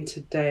I'm feeling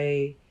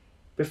today,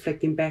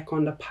 reflecting back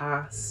on the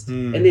past,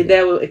 and then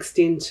that will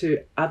extend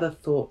to other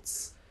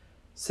thoughts.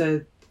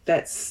 So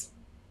that's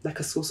like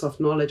a source of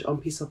knowledge on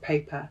piece of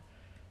paper.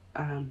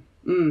 And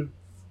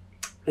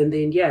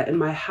then, yeah, in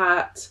my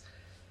heart,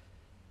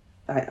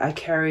 I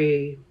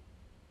carry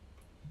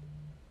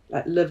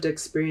like lived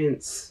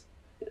experience,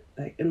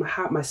 like in my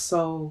heart, my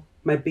soul,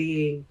 my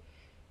being,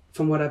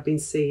 from what I've been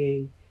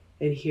seeing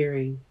and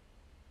hearing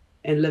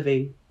and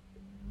living.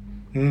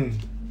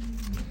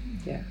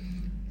 Yeah.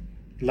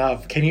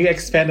 Love. Can you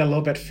expand a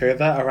little bit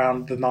further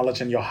around the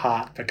knowledge in your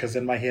heart? Because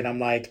in my head, I'm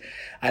like,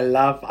 I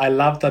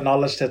love the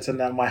knowledge that's in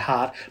my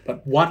heart,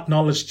 but what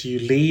knowledge do you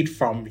lead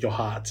from your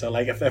heart? So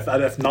like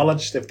if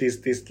knowledge, if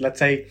there's let's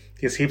say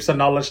there's heaps of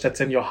knowledge that's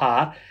in your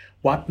heart,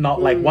 what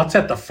not like what's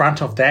at the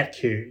front of that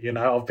queue, you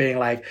know, of being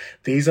like,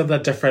 these are the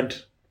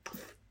different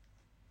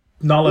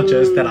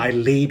knowledges that I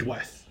lead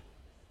with.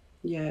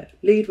 Yeah,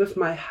 lead with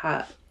my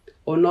heart,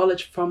 or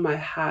knowledge from my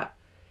heart.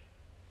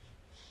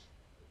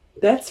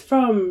 That's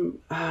from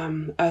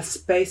a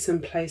space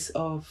and place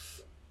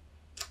of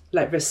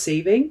like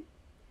receiving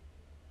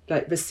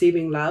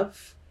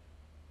love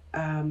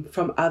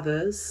from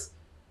others,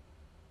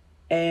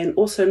 and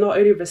also not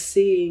only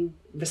receiving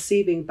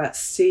but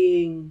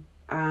seeing,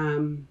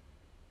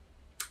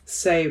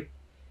 say,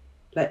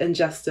 like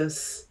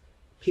injustice,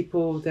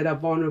 people that are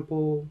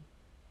vulnerable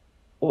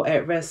or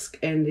at risk,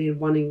 and then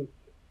wanting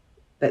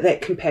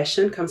that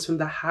compassion comes from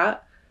the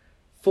heart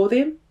for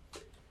them.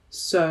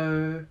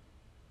 So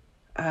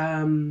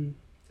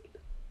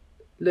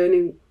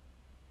learning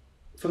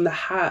from the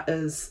heart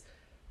is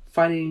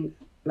finding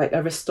like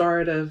a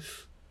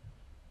restorative,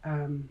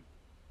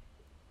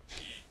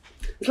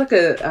 it's like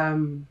a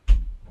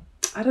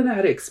I don't know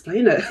how to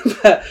explain it,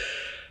 but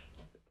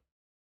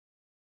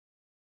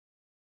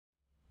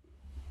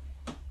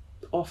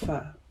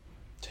offer.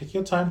 Take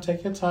your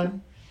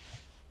time.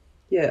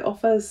 Yeah,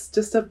 offer is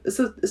just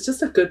it's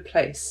just a good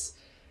place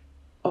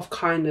of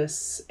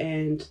kindness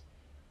and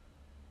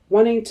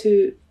wanting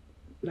to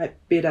like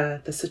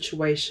better the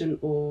situation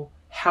or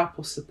help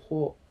or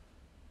support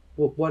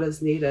what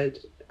is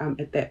needed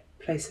at that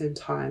place and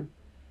time.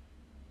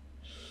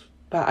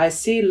 But I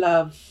see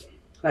love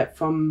like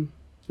from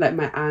like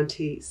my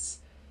aunties,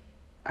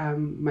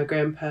 my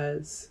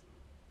grandpas,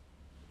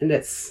 and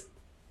it's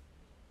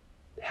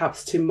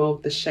helps to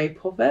mold the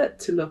shape of it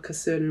to look a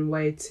certain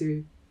way,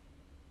 to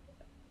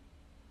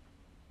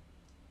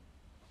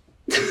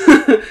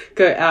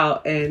go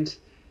out. And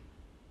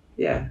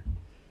yeah,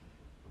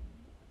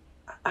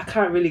 I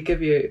can't really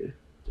give you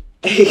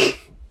a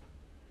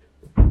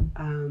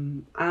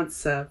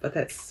answer, but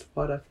that's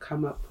what I've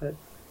come up with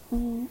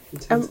in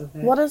terms of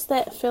that. What does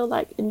that feel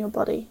like in your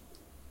body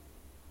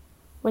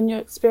when you're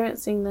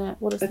experiencing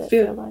that? What does that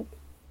feel like?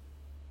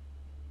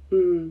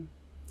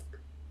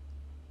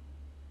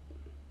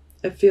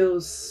 It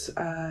feels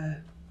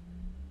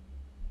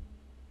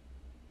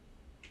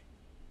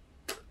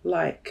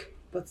like,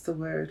 what's the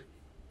word?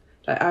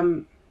 Like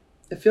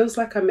it feels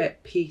like I'm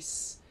at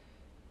peace,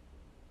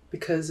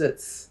 because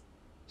it's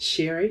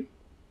sharing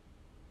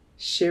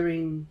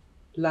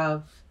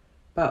love,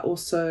 but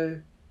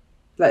also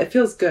like it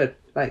feels good,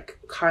 like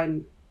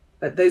kind,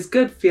 like those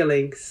good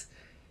feelings.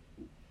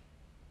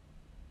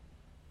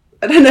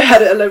 I don't know how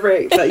to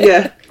elaborate, but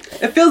yeah,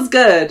 it feels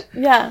good.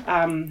 Yeah.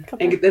 And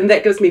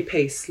that gives me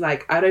peace.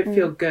 Like I don't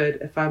feel good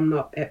if I'm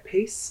not at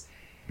peace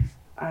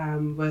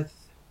with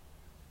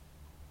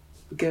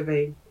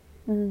giving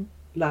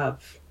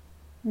love.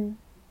 I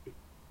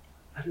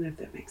don't know if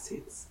that makes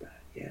sense, but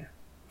yeah.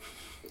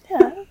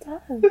 Yeah, it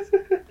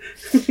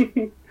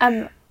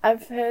does.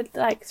 I've heard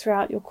like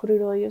throughout your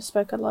korero, you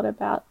spoke a lot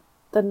about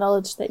the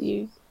knowledge that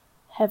you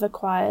have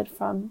acquired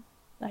from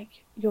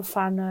like your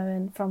whānau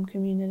and from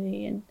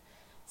community and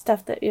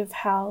stuff that you've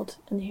held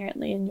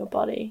inherently in your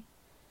body.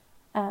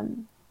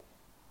 And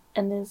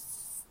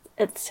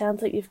it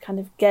sounds like you've kind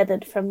of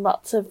gathered from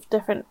lots of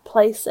different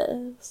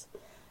places.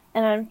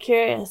 And I'm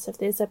curious if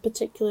there's a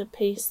particular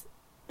piece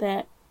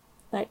that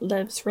like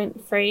lives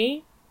rent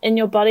free in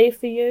your body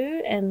for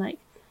you, and like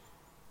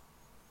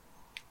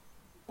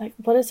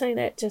what is something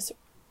that just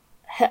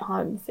hit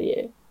home for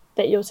you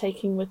that you're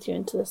taking with you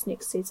into this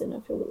next season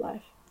of your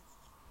life?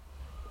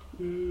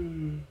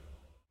 The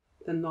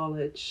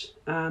knowledge.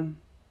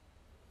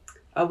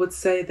 I would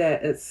say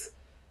that it's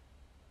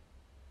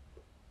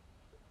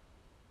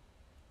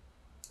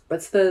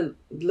the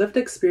lived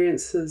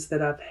experiences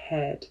that I've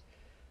had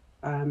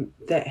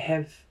that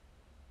have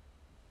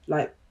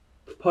like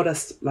put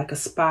us like a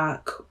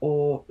spark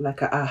or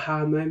like a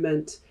aha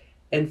moment,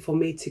 and for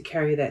me to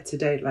carry that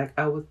today, like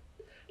I would,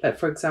 like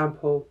for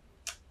example,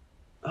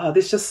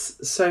 there's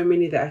just so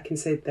many that I can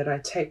say that I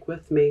take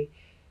with me,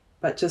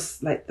 but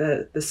just like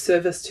the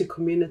service to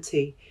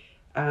community,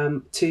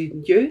 to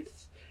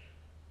youth,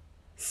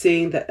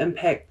 seeing the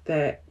impact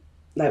that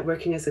like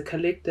working as a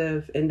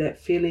collective and that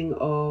feeling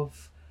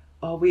of,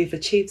 we've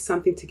achieved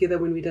something together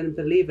when we didn't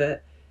believe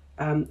it.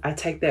 I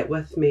take that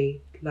with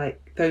me,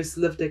 like those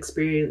lived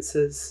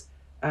experiences,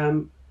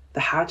 the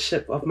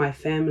hardship of my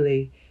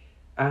family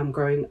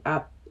growing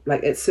up,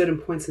 like at certain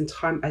points in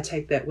time, I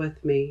take that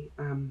with me.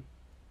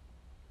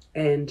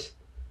 And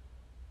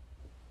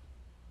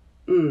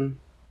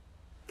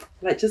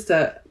like just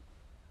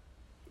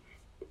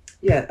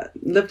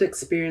lived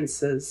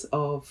experiences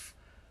of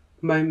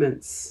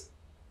moments.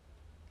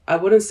 I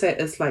wouldn't say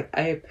it's like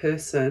a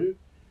person,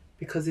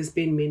 because there's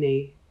been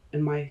many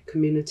in my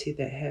community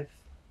that have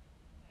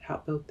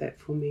helped build that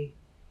for me,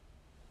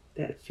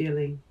 that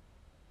feeling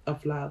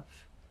of love.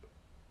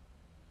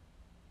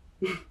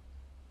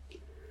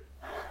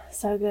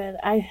 So good.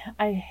 I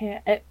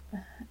hear it.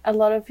 A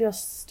lot of your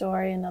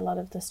story and a lot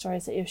of the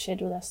stories that you've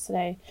shared with us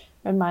today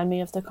remind me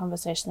of the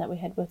conversation that we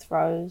had with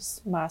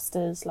Rose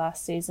Masters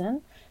last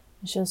season.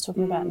 She was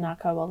talking about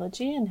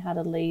narcoology and how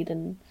to lead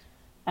and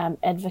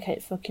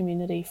advocate for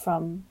community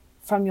from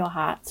your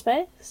heart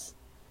space,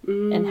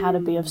 and how to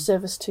be of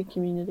service to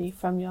community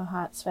from your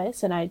heart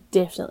space. And I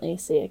definitely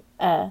see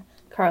a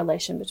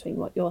correlation between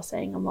what you're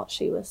saying and what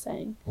she was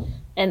saying.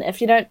 And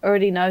if you don't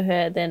already know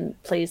her, then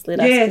please let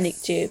us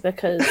connect you,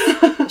 because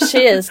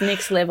she is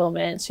next level,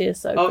 man. She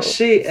is so cool. Oh,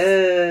 she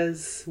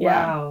is.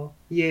 Wow.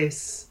 Yeah.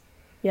 Yes.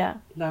 Yeah.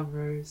 Love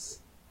Rose.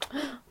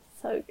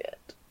 So good.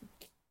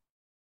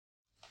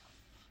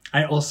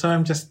 I also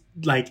am just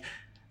like,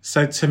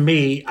 so to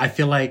me, I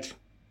feel like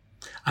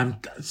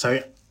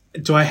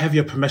do I have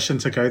your permission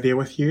to go there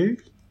with you?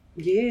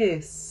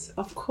 Yes,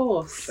 of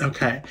course.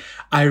 Okay.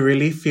 I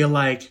really feel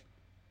like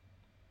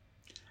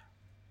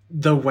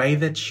the way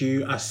that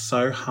you are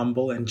so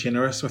humble and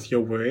generous with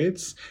your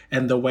words,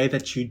 and the way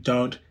that you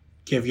don't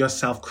give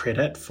yourself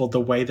credit for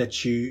the way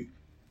that you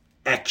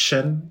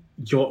action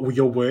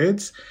your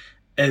words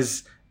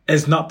is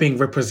not being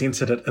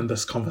represented in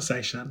this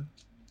conversation.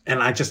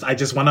 And I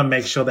just want to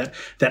make sure that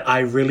I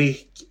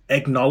really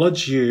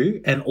acknowledge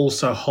you, and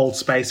also hold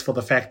space for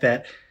the fact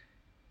that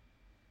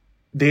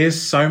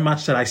there's so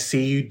much that I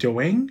see you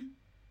doing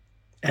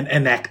and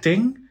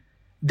enacting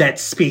that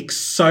speaks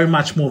so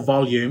much more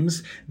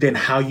volumes than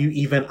how you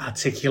even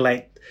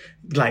articulate,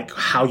 like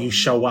how you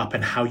show up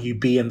and how you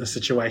be in the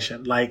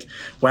situation. Like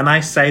when I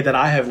say that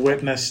I have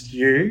witnessed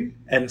you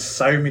in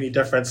so many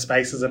different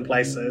spaces and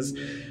places,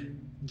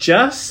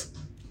 just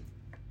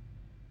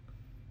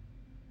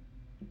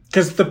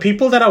because the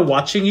people that are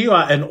watching you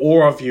are in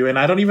awe of you, and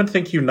I don't even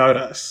think you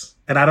notice.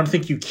 And I don't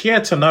think you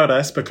care to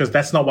notice, because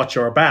that's not what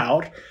you're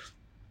about.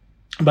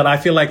 But I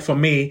feel like for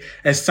me,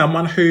 as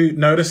someone who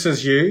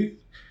notices you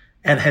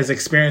and has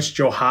experienced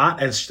your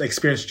heart and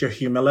experienced your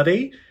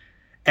humility,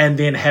 and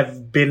then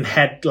have been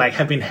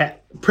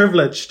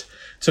privileged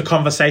to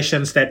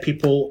conversations that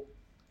people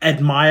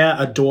admire,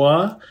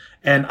 adore,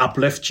 and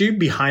uplift you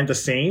behind the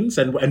scenes,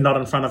 and not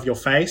in front of your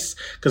face.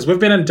 Because we've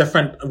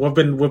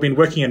been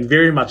working in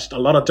very much a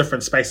lot of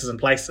different spaces and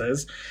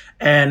places,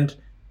 and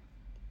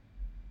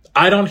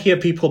I don't hear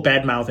people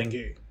bad mouthing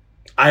you.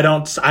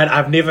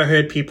 I've never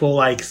heard people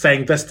like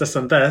saying this,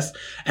 and this.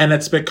 And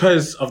it's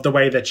because of the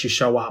way that you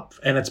show up.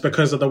 And it's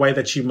because of the way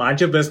that you mind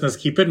your business,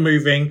 keep it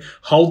moving,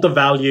 hold the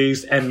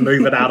values, and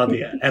move it out of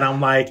there. And I'm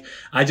like,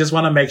 I just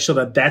want to make sure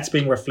that that's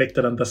being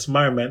reflected in this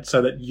moment,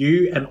 so that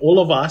you and all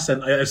of us,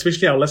 and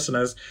especially our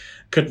listeners,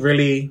 could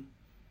really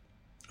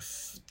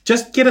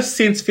just get a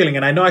sense feeling.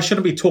 And I know I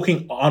shouldn't be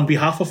talking on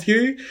behalf of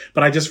you,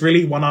 but I just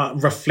really want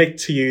to reflect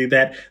to you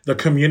that the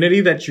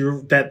community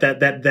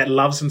that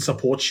loves and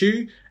supports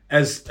you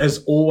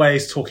is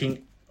always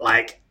talking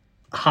like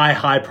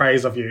high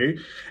praise of you.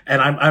 And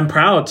I'm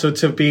proud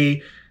to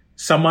be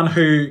someone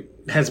who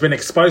has been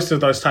exposed to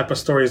those type of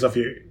stories of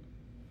you.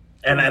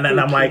 And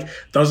I'm like,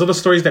 those are the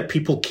stories that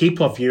people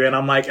keep of you. And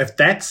I'm like, if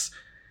that's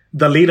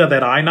the leader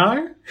that I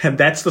know, and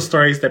that's the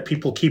stories that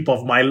people keep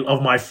of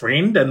my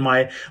friend and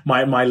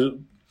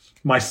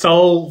my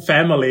soul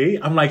family,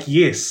 I'm like,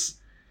 yes,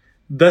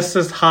 this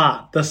is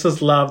heart, this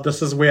is love,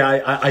 this is where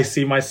I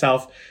see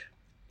myself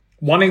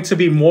wanting to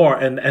be more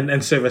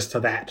in service to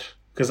that.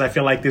 Because I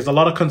feel like there's a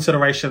lot of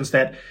considerations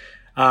that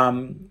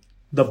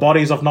the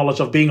bodies of knowledge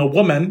of being a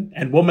woman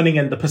and womaning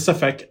in the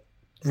Pacific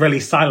really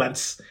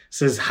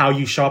silences how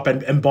you show up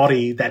and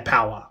embody that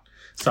power.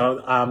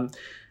 So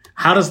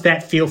how does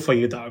that feel for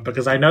you, though?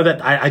 Because I know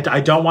that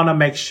I don't want to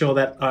make sure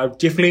that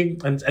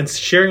definitely, and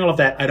sharing all of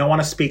that, I don't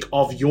want to speak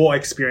of your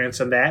experience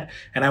in that.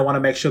 And I want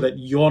to make sure that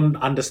you're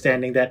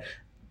understanding that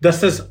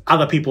this is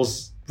other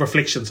people's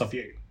reflections of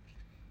you.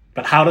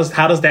 But how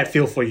does that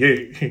feel for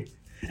you?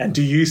 And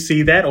do you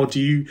see that, or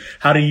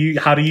how do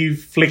you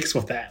flex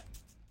with that?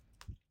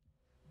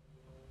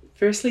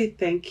 Firstly,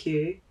 thank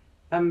you.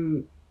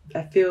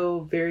 I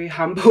feel very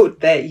humbled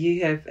that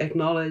you have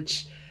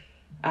acknowledged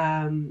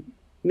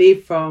me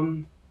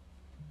from.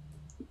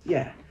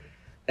 Yeah,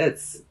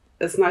 it's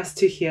nice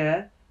to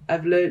hear.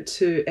 I've learned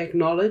to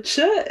acknowledge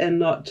it and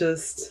not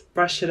just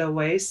brush it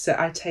away. So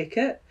I take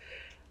it.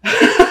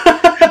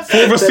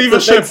 Full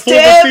receivership.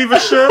 Yeah.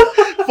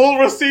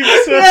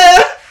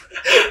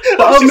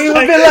 But me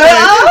would be like,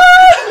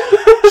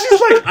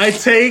 she's like, I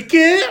take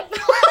it.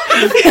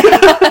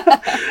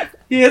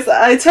 Yes,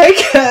 I take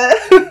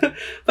it.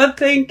 But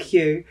thank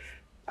you.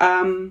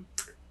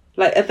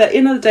 Like at the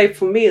end of the day,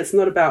 for me, it's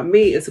not about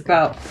me. It's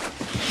about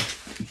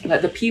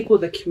like the people,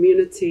 the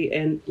community,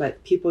 and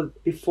like people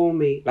before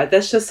me. Like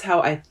that's just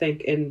how I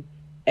think and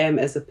am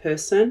as a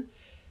person.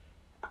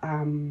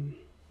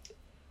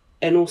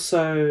 And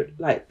also,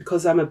 like,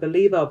 because I'm a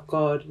believer of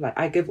God, like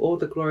I give all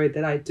the glory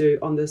that I do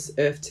on this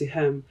earth to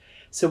him.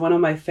 So one of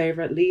my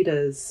favorite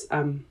leaders,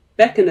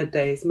 back in the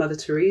days, Mother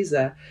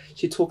Teresa,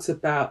 she talks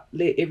about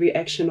let every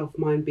action of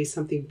mine be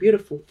something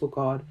beautiful for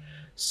God.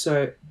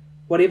 So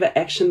whatever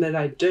action that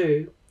I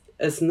do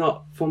is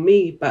not for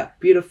me, but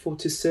beautiful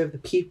to serve the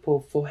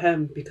people for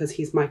him, because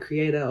he's my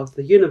creator of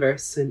the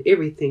universe and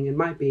everything in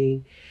my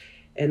being.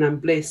 And I'm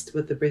blessed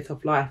with the breath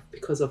of life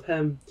because of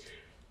him.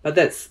 But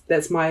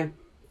that's my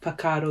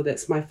whakaaro,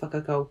 that's my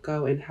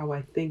whakakaukau, and how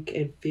I think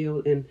and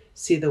feel and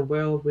see the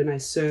world when I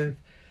serve.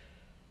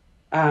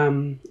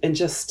 And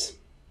just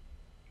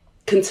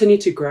continue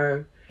to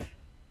grow,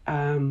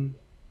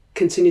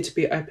 continue to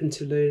be open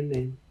to learn.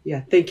 And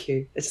yeah, thank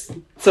you.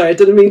 Sorry, I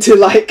didn't mean to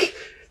like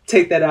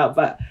take that out,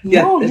 but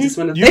yeah, no, I just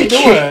want to you thank do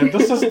you. it.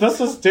 This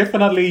is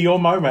definitely your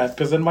moment,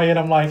 because in my head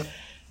I'm like,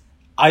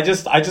 I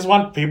just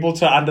want people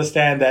to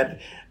understand that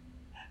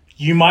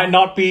you might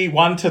not be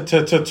one to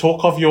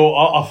talk of your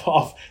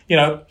of you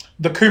know,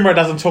 the kumara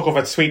doesn't talk of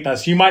its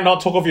sweetness. You might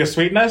not talk of your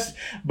sweetness,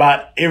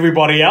 but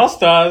everybody else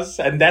does,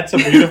 and that's a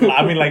beautiful.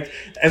 I mean, like,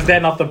 is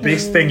that not the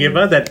best thing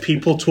ever, that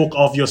people talk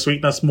of your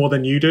sweetness more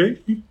than you do?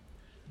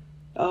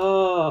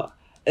 Oh,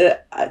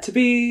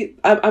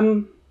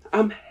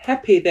 I'm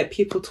happy that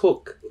people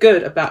talk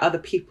good about other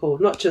people,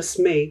 not just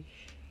me.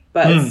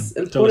 But it's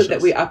important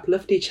that we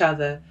uplift each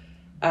other,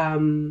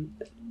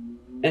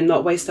 and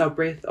not waste our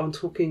breath on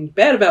talking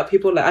bad about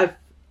people. Like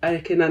I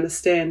can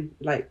understand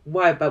like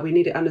why, but we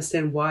need to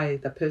understand why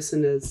the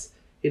person is,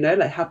 you know,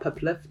 like help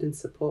uplift and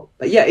support.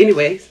 But yeah,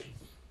 anyway,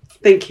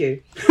 thank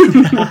you,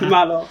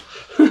 Malo.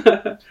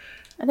 I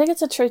think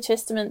it's a true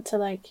testament to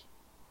like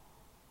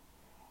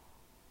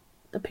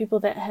the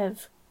people that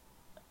have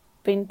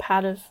been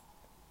part of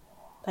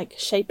like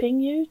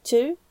shaping you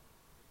too,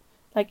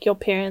 like your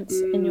parents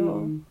and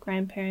your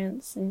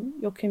grandparents and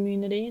your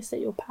communities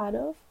that you're part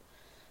of.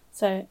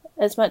 So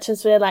as much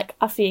as we're like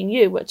uffing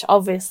you, which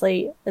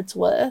obviously it's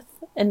worth,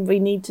 and we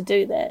need to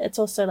do that, it's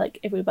also like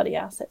everybody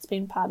else that's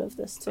been part of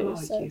this too.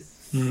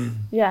 Yes.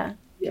 Yeah,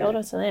 kia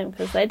ora to them,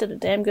 because they did a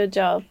damn good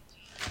job.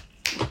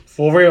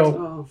 For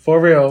real. For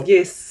real.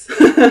 Yes.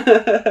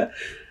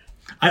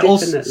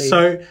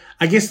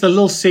 I guess the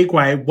little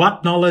segue,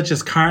 what knowledge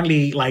is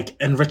currently like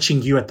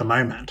enriching you at the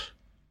moment?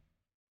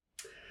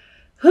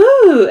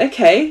 Ooh,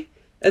 okay.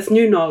 It's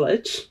new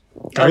knowledge,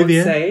 I would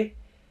say.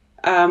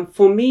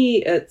 For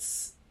me,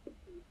 it's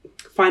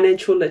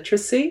financial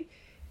literacy.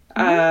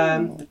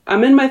 I'm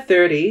in my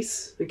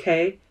 30s,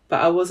 okay,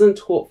 but I wasn't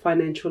taught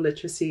financial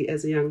literacy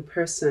as a young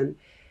person.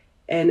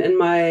 And in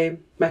my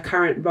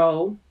current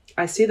role,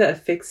 I see the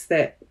effects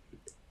that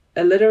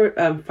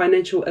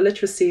financial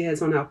illiteracy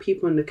has on our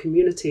people in the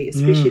community,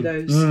 especially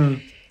those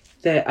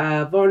that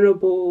are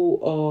vulnerable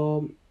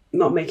or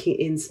not making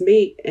ends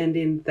meet, and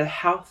then the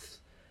health,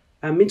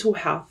 mental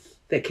health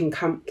that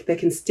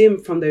can stem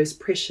from those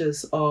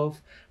pressures of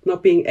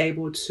not being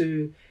able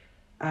to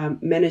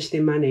manage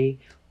their money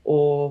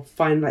or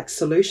find like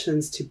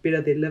solutions to better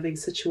their living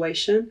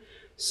situation.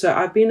 So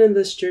I've been in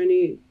this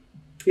journey.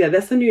 Yeah,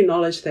 that's the new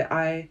knowledge that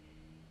I've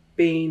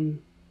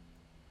been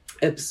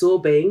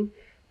absorbing.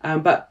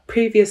 But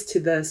previous to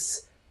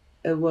this,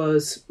 it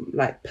was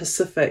like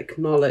Pacific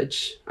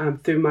knowledge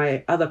through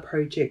my other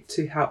project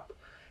to help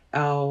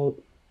our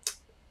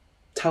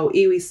Tau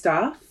Iwi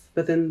staff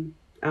within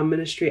our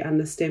ministry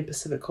understand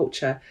Pacific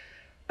culture.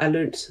 I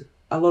learnt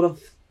a lot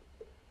of,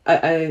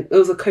 it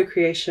was a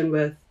co-creation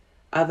with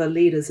other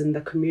leaders in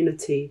the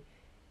community,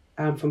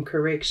 from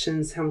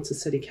Corrections, Hamilton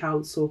City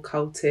Council,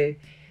 Kaute,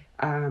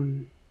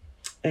 and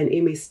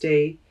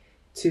MSD,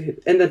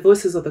 and the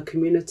voices of the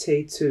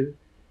community to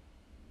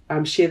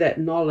share that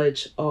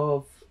knowledge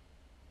of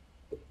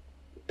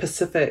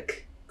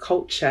Pacific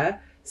culture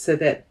so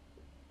that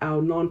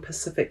our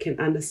non-Pacific can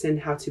understand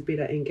how to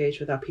better engage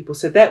with our people.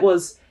 So that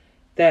was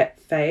that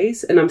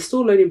phase, and I'm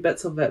still learning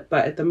bits of it,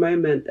 but at the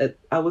moment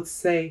I would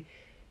say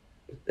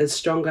it's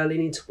stronger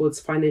leaning towards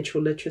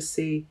financial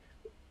literacy,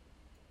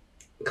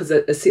 because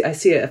I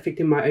see it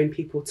affecting my own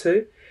people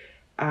too.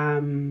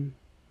 The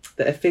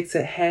effects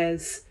it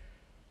has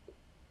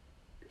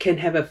can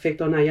have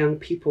effect on our young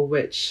people,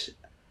 which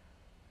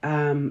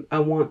I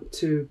want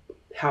to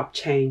help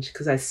change,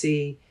 because I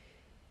see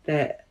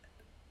that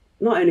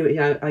not only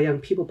our young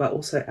people but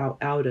also our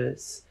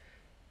elders,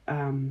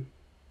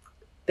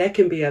 that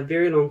can be a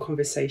very long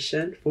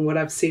conversation from what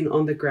I've seen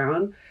on the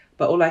ground,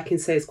 but all I can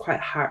say is quite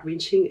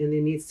heart-wrenching, and there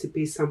needs to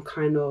be some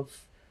kind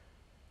of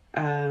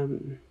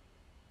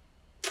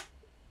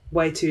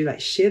way to like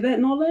share that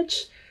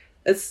knowledge.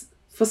 It's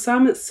for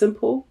some it's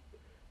simple,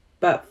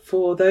 but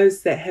for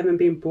those that haven't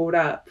been brought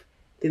up,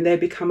 then they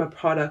become a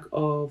product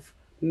of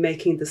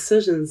making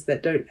decisions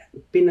that don't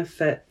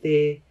benefit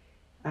their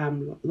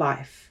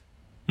life.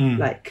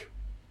 Like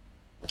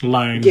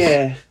Loans.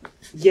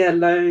 Yeah,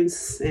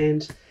 loans,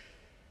 and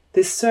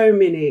there's so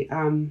many.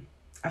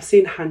 I've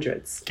seen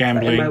hundreds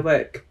Gambling. in my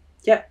work.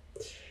 Yep.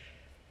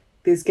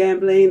 There's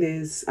gambling.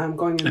 There's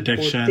going in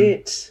Addiction. for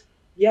debt.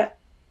 Yep.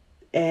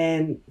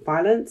 And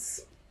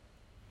violence.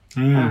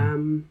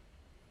 I've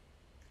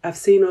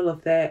seen all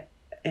of that,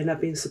 and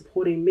I've been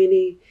supporting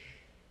many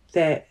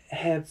that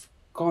have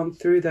gone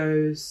through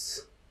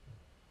those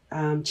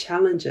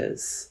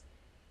challenges.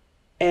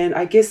 And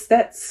I guess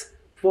that's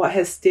what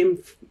has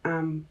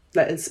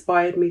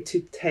inspired me to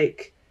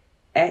take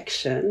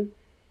action.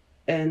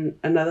 And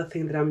another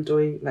thing that I'm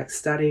doing, like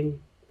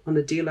studying on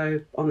the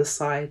DLO on the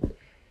side,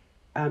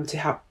 to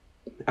help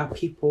our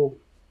people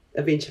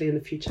eventually in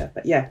the future.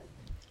 But yeah.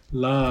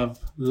 Love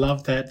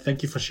that.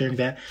 Thank you for sharing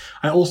that.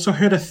 I also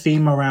heard a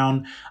theme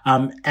around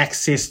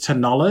access to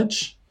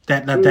knowledge.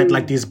 That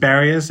like these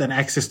barriers and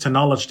access to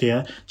knowledge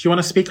there. Do you want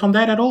to speak on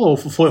that at all, or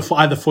for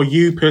either for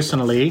you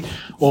personally,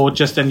 or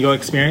just in your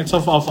experience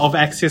of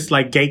access,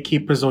 like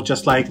gatekeepers, or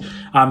just like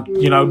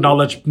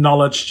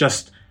knowledge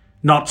just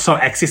not so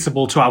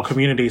accessible to our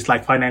communities,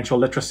 like financial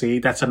literacy?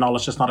 That's a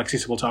knowledge that's not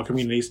accessible to our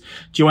communities.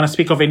 Do you want to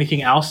speak of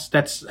anything else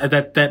that's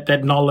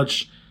that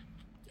knowledge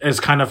is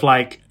kind of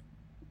like,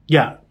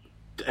 yeah,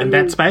 in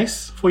that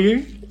space for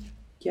you?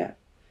 Yeah.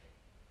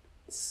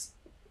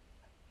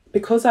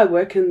 Because I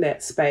work in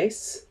that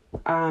space,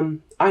 I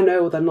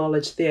know all the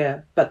knowledge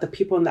there, but the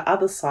people on the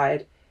other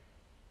side,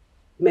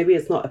 maybe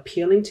it's not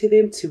appealing to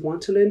them to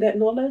want to learn that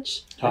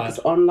knowledge. Like it's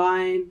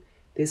online,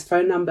 there's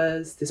phone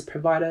numbers, there's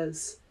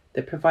providers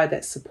that provide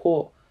that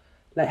support.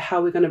 Like, how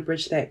are we going to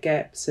bridge that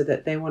gap so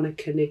that they want to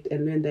connect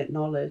and learn that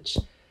knowledge,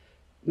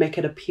 make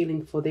it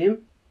appealing for them?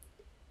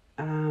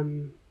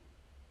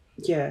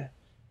 Yeah.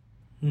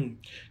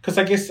 Because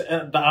I guess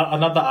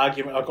another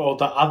argument, or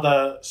the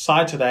other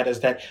side to that,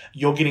 is that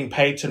you're getting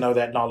paid to know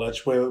that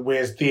knowledge,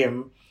 whereas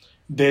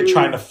they're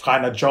trying to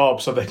find a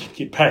job so they can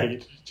get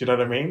paid. Do you know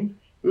what I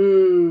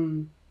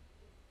mean?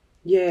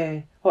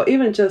 Yeah. Or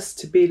even just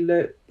to be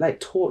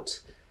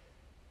taught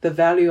the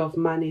value of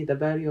money, the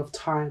value of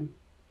time,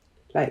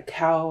 like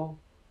how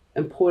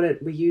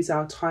important we use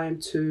our time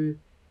to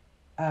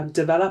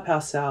develop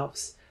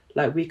ourselves.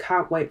 Like, we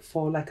can't wait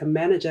for like a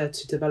manager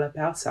to develop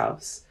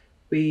ourselves.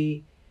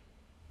 We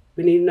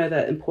need to know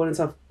the importance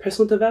of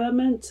personal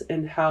development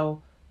and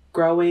how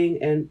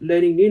growing and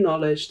learning new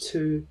knowledge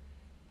to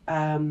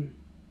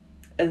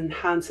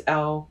enhance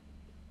our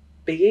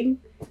being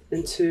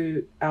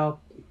into our,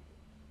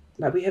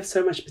 like, we have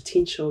so much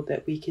potential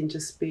that we can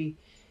just be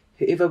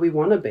whoever we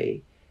want to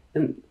be.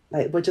 And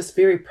like, we're just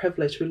very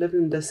privileged. We live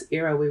in this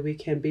era where we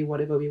can be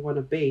whatever we want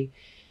to be.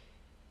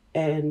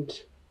 And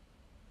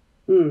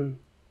I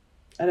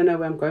don't know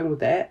where I'm going with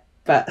that,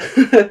 but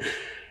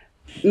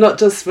not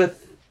just with,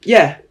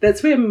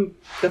 that's where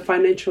the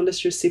financial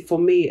literacy for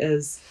me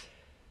is,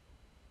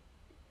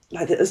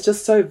 like, it's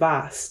just so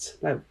vast,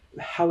 like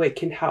how it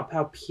can help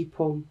our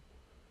people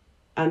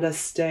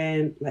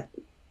understand, like,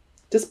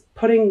 just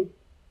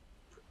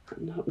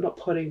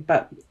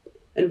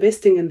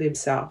investing in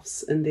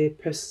themselves and their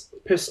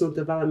personal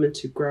development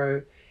to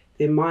grow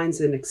their minds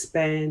and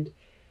expand,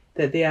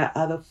 that there are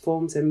other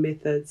forms and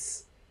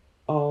methods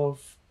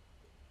of,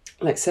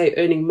 like, say,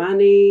 earning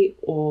money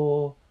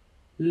or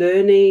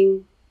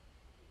learning.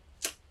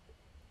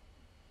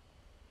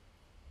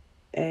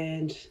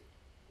 And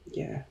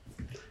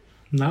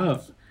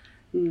love.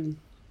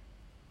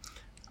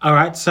 All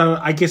right, so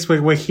I guess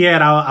we're here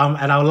at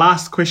our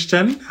last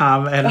question,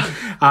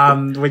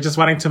 and we're just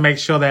wanting to make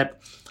sure that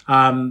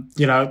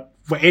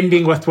we're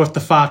ending with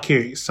the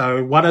whākī.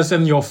 So what is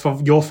in your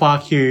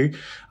whākī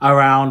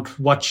around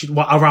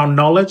around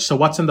knowledge? So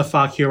what's in the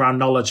whākī around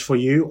knowledge for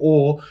you,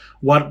 or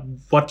what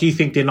do you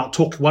think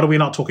what are we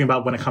not talking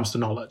about when it comes to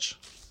knowledge?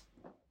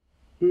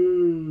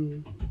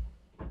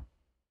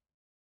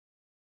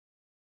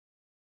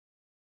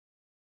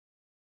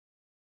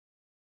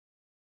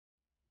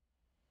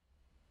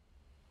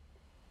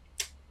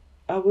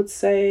 I would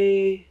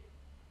say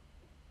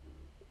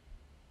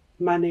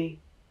money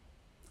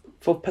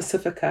for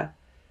Pacifica.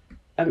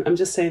 I'm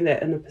just saying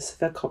that in a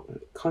Pacific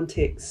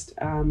context.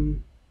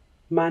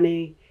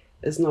 Money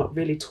is not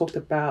really talked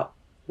about,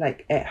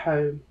 like, at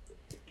home,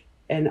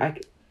 and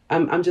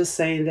I'm just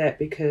saying that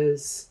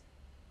because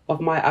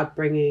of my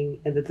upbringing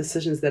and the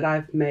decisions that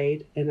I've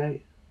made,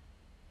 and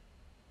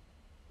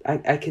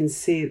I can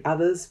see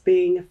others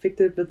being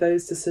affected with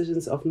those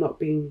decisions of not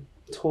being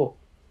taught.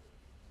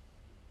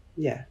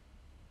 Yeah.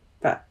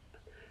 But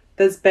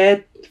that's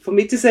bad for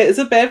me to say. Is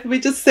it bad for me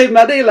just to say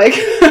money? Like,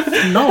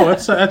 no,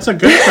 it's a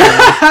good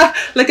thing.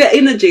 Like an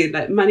energy,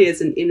 like money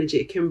is an energy.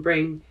 It can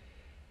bring,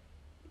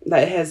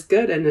 like, it has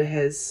good, and it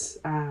has,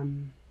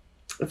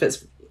 if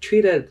it's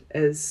treated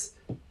as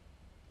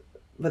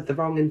with the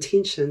wrong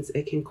intentions,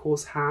 it can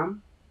cause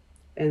harm,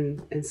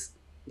 and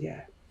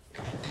yeah.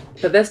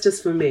 But that's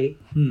just for me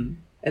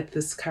at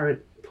this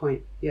current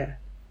point. Yeah.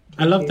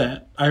 I love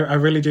that. I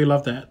really do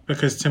love that,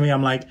 because to me,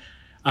 I'm like,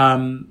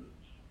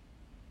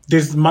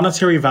 there's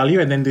monetary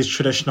value, and then there's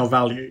traditional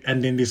value,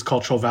 and then there's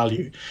cultural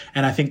value.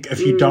 And I think if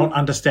you don't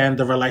understand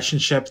the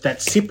relationships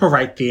that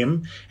separate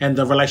them and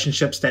the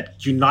relationships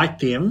that unite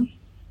them,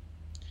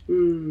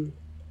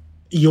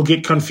 you'll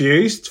get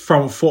confused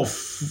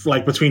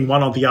like between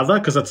one or the other,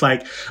 because it's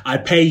like, I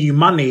pay you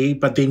money,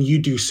 but then you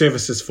do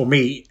services for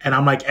me. And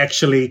I'm like,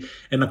 actually,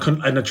 in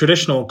a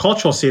traditional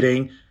cultural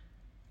setting,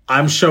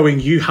 I'm showing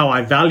you how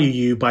I value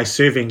you by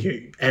serving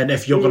you. And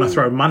if you're going to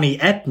throw money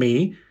at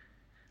me,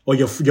 or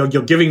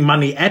you're giving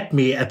money at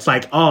me, it's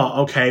like,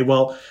 oh, okay,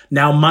 well,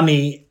 now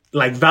money,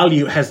 like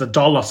value has a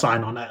dollar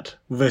sign on it,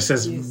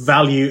 versus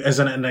value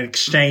isn't an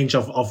exchange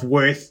of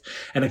worth,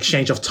 an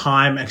exchange of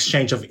time,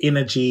 exchange of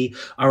energy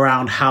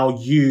around how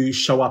you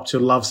show up to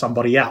love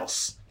somebody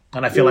else.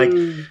 And I feel like,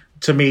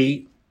 to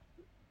me,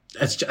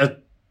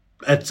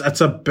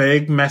 it's a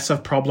big,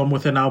 massive problem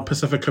within our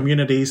Pacific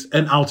communities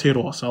in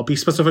Aotearoa. So I'll be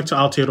specific to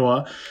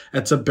Aotearoa.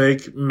 It's a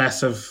big,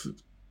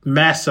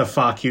 massive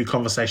fuck you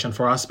conversation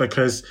for us,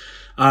 because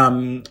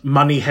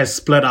money has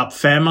split up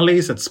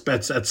families. It's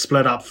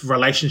split up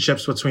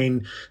relationships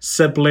between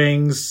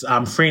siblings,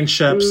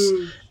 friendships,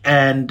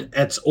 and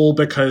it's all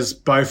because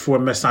both were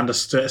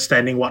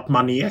misunderstanding what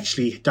money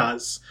actually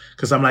does.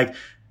 Because I'm like,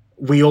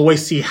 we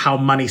always see how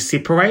money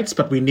separates,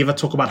 but we never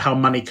talk about how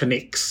money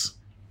connects.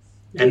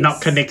 And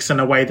not connects in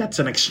a way that's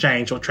an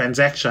exchange or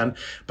transaction,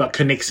 but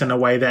connects in a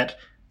way that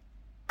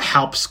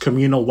helps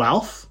communal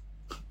wealth.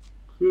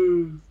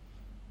 And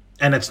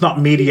it's not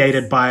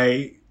mediated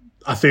by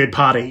a third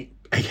party,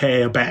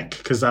 aka a bank.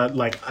 Because I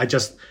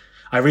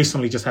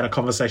recently just had a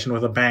conversation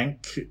with a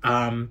bank,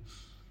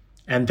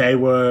 and they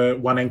were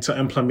wanting to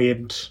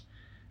implement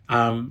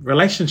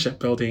relationship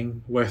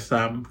building with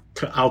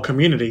our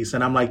communities.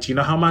 And I'm like, do you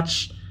know how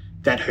much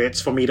that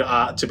hurts for me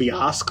to be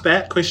asked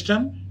that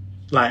question?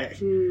 Like,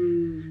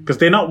 because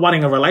they're not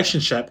wanting a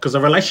relationship, because a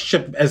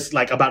relationship is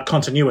like about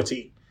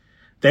continuity.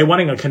 They're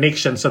wanting a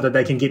connection so that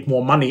they can get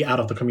more money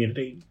out of the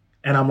community.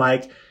 And I'm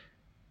like,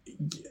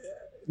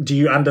 do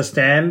you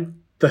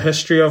understand the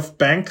history of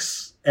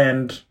banks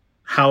and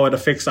how it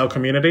affects our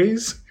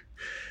communities?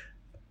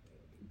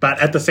 But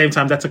at the same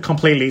time, so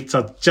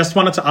just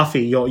wanted to offer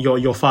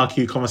your fuck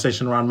you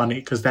conversation around money,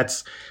 because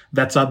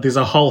there's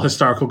a whole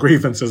historical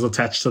grievances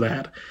attached to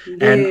that. Yes.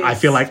 And I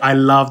feel like I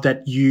love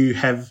that you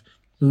have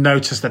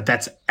noticed that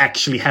that's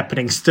actually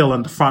happening still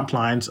in the front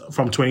lines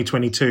from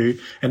 2022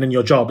 and in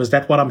your job. Is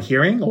that what I'm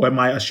hearing, or am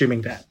I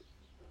assuming that?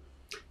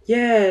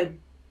 Yeah,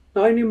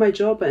 not only my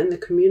job, but in the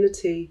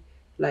community,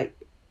 like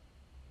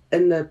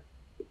in the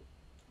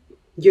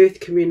youth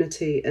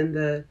community, in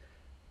the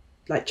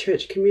like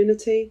church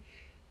community,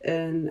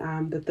 in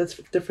the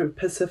different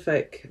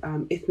Pacific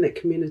ethnic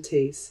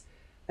communities.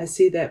 I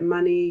see that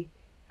money,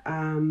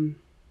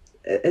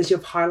 as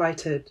you've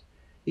highlighted,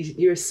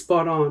 you're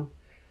spot on.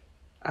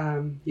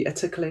 You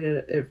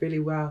articulated it really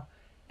well,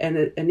 and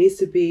it needs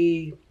to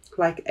be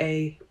like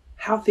a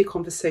healthy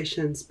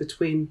conversations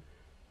between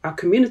our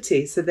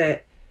community, so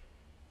that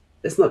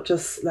it's not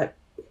just like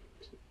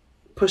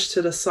pushed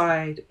to the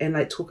side and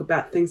like talk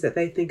about things that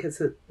they think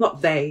that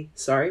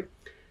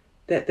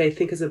they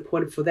think is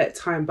important for that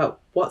time. But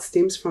what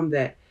stems from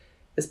that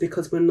is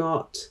because we're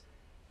not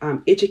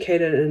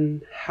educated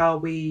in how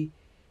we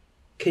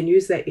can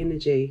use that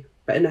energy,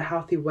 but in a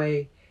healthy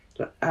way.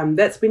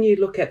 That's when you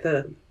look at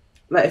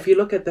if you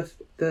look at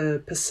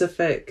the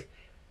Pacific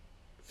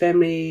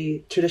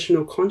family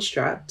traditional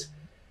construct,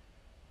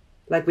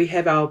 like we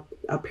have our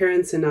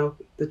parents and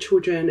the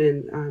children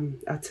and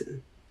our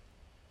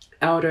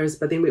elders,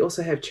 but then we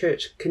also have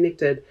church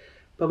connected.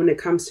 But when it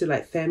comes to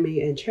like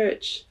family and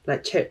church,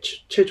 like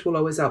church will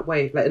always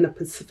outweigh, like in a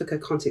Pacifica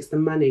context, the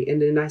money.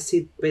 And then I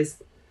see there's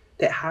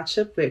that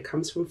hardship where it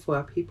comes from for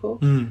our people.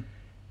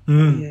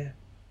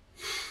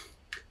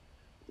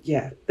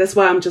 Yeah, that's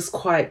why I'm just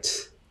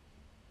quite,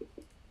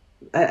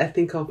 I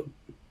think of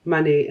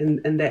money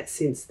in that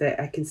sense, that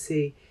I can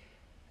see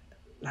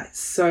like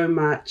so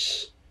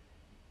much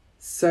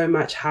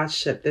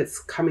hardship that's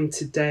coming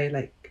today,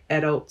 like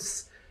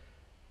adults,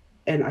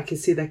 and I can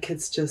see their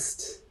kids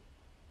just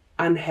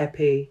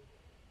unhappy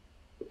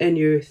in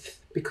youth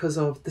because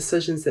of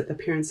decisions that the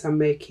parents are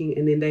making,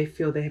 and then they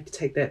feel they have to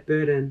take that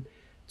burden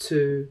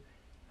to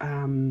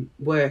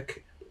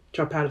work,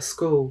 drop out of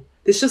school.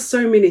 There's just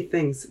so many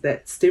things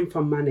that stem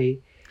from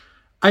money.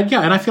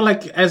 And I feel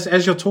like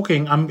as you're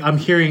talking, I'm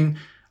hearing,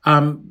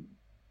 what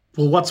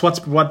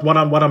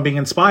I'm being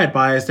inspired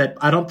by is that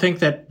I don't think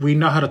that we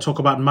know how to talk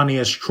about money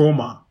as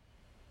trauma.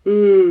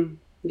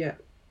 Yeah.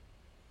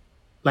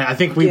 Like, I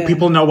think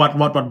people know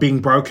what being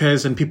broke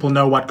is, and people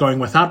know what going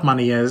without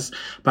money is,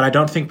 but I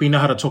don't think we know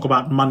how to talk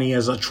about money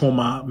as a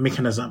trauma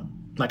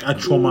mechanism, like a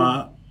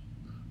trauma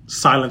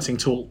silencing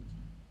tool.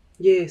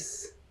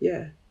 Yes,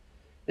 yeah.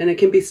 And it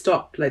can be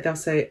stopped. Like, they'll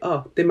say,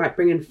 oh, they might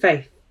bring in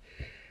faith.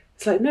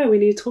 It's like, no, we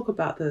need to talk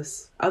about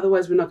this.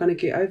 Otherwise, we're not going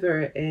to get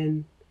over it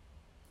and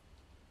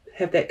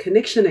have that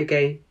connection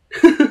again.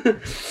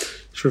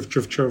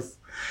 Truth.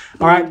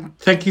 All right,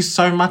 thank you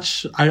so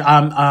much.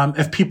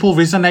 If people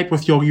resonate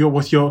with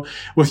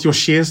your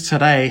shares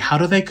today,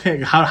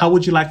 how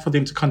would you like for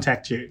them to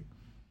contact you?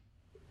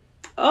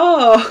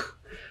 Oh,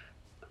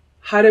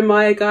 haere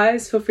mai,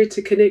 guys. Feel free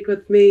to connect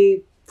with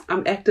me.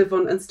 I'm active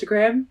on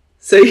Instagram,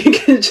 so you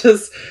can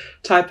just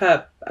type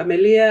up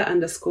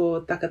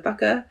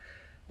Amelia_takataka.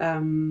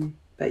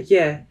 But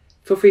yeah,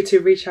 feel free to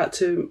reach out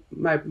to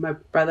my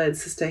brother and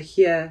sister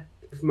here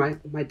with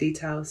my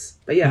details.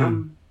 But yeah,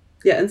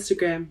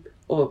 Instagram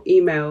or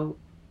email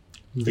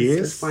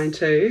is fine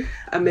too.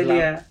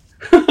 Amelia.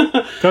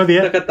 Go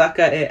there.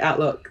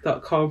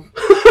 takataka@outlook.com.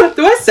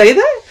 Do I say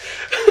that?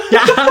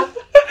 Yeah.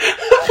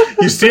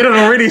 You said it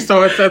already,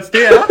 so it's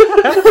there.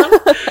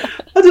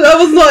 I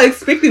was not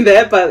expecting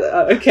that, but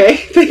okay,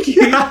 thank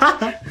you.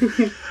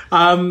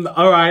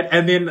 All right,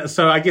 and then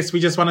so I guess we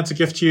just wanted to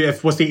gift you.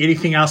 Was there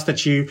anything else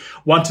that you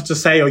wanted to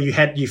say, or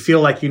you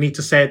feel like you need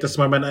to say at this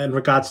moment in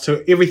regards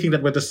to everything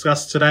that we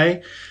discussed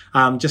today?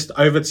 Just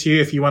over to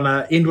you if you want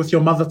to end with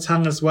your mother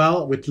tongue as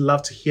well. We'd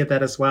love to hear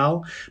that as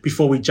well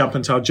before we jump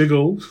into our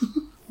jiggle.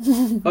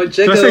 Oh, jiggle.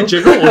 Did I say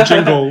jiggle or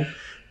jingle?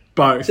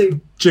 Both.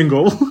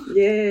 Jingle.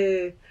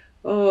 Yeah.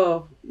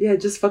 Oh, yeah,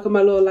 just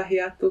whakamalo lahi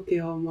atu ki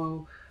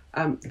homo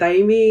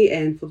daimi,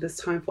 and for this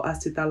time for us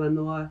to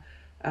talanoa.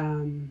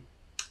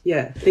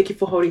 Yeah, thank you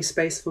for holding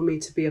space for me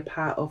to be a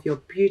part of your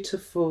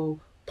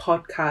beautiful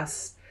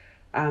podcast,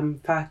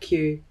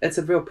 Whākiu. It's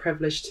a real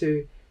privilege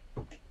to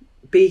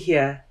be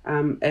here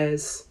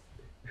as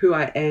who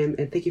I am,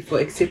 and thank you for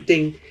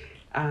accepting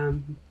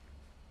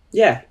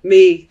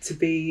me to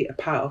be a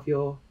part of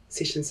your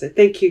session. So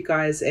thank you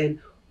guys, and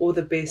all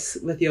the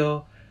best with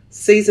your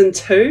season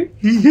 2.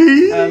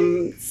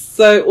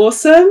 So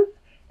awesome.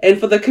 And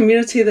for the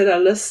community that are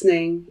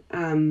listening,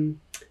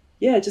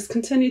 just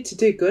continue to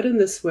do good in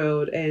this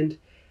world, and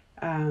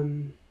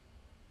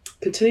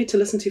continue to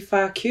listen to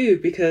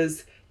Whākiu,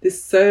 because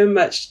there's so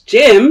much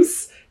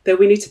gems that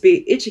we need to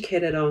be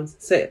educated on.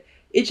 So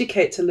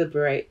educate to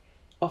liberate.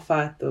 O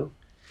whātua.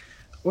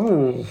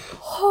 Ooh.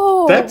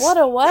 Oh, That's what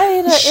a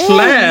way to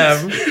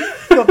slam. end.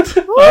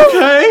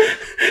 Okay.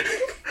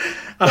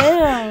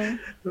 Damn.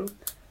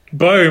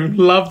 Boom.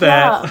 Love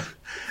that. Yeah.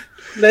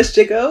 Let's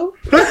jiggle.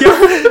 The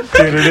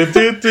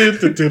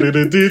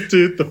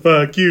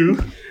fuck you.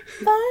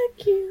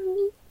 Fuck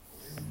you.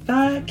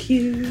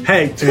 Whākiu.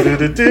 Hey. The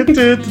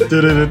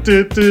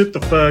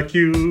fuck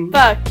you.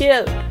 Fuck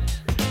you.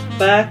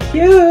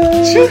 Whākiu.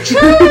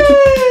 Choo-choo.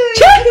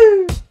 Choo-choo.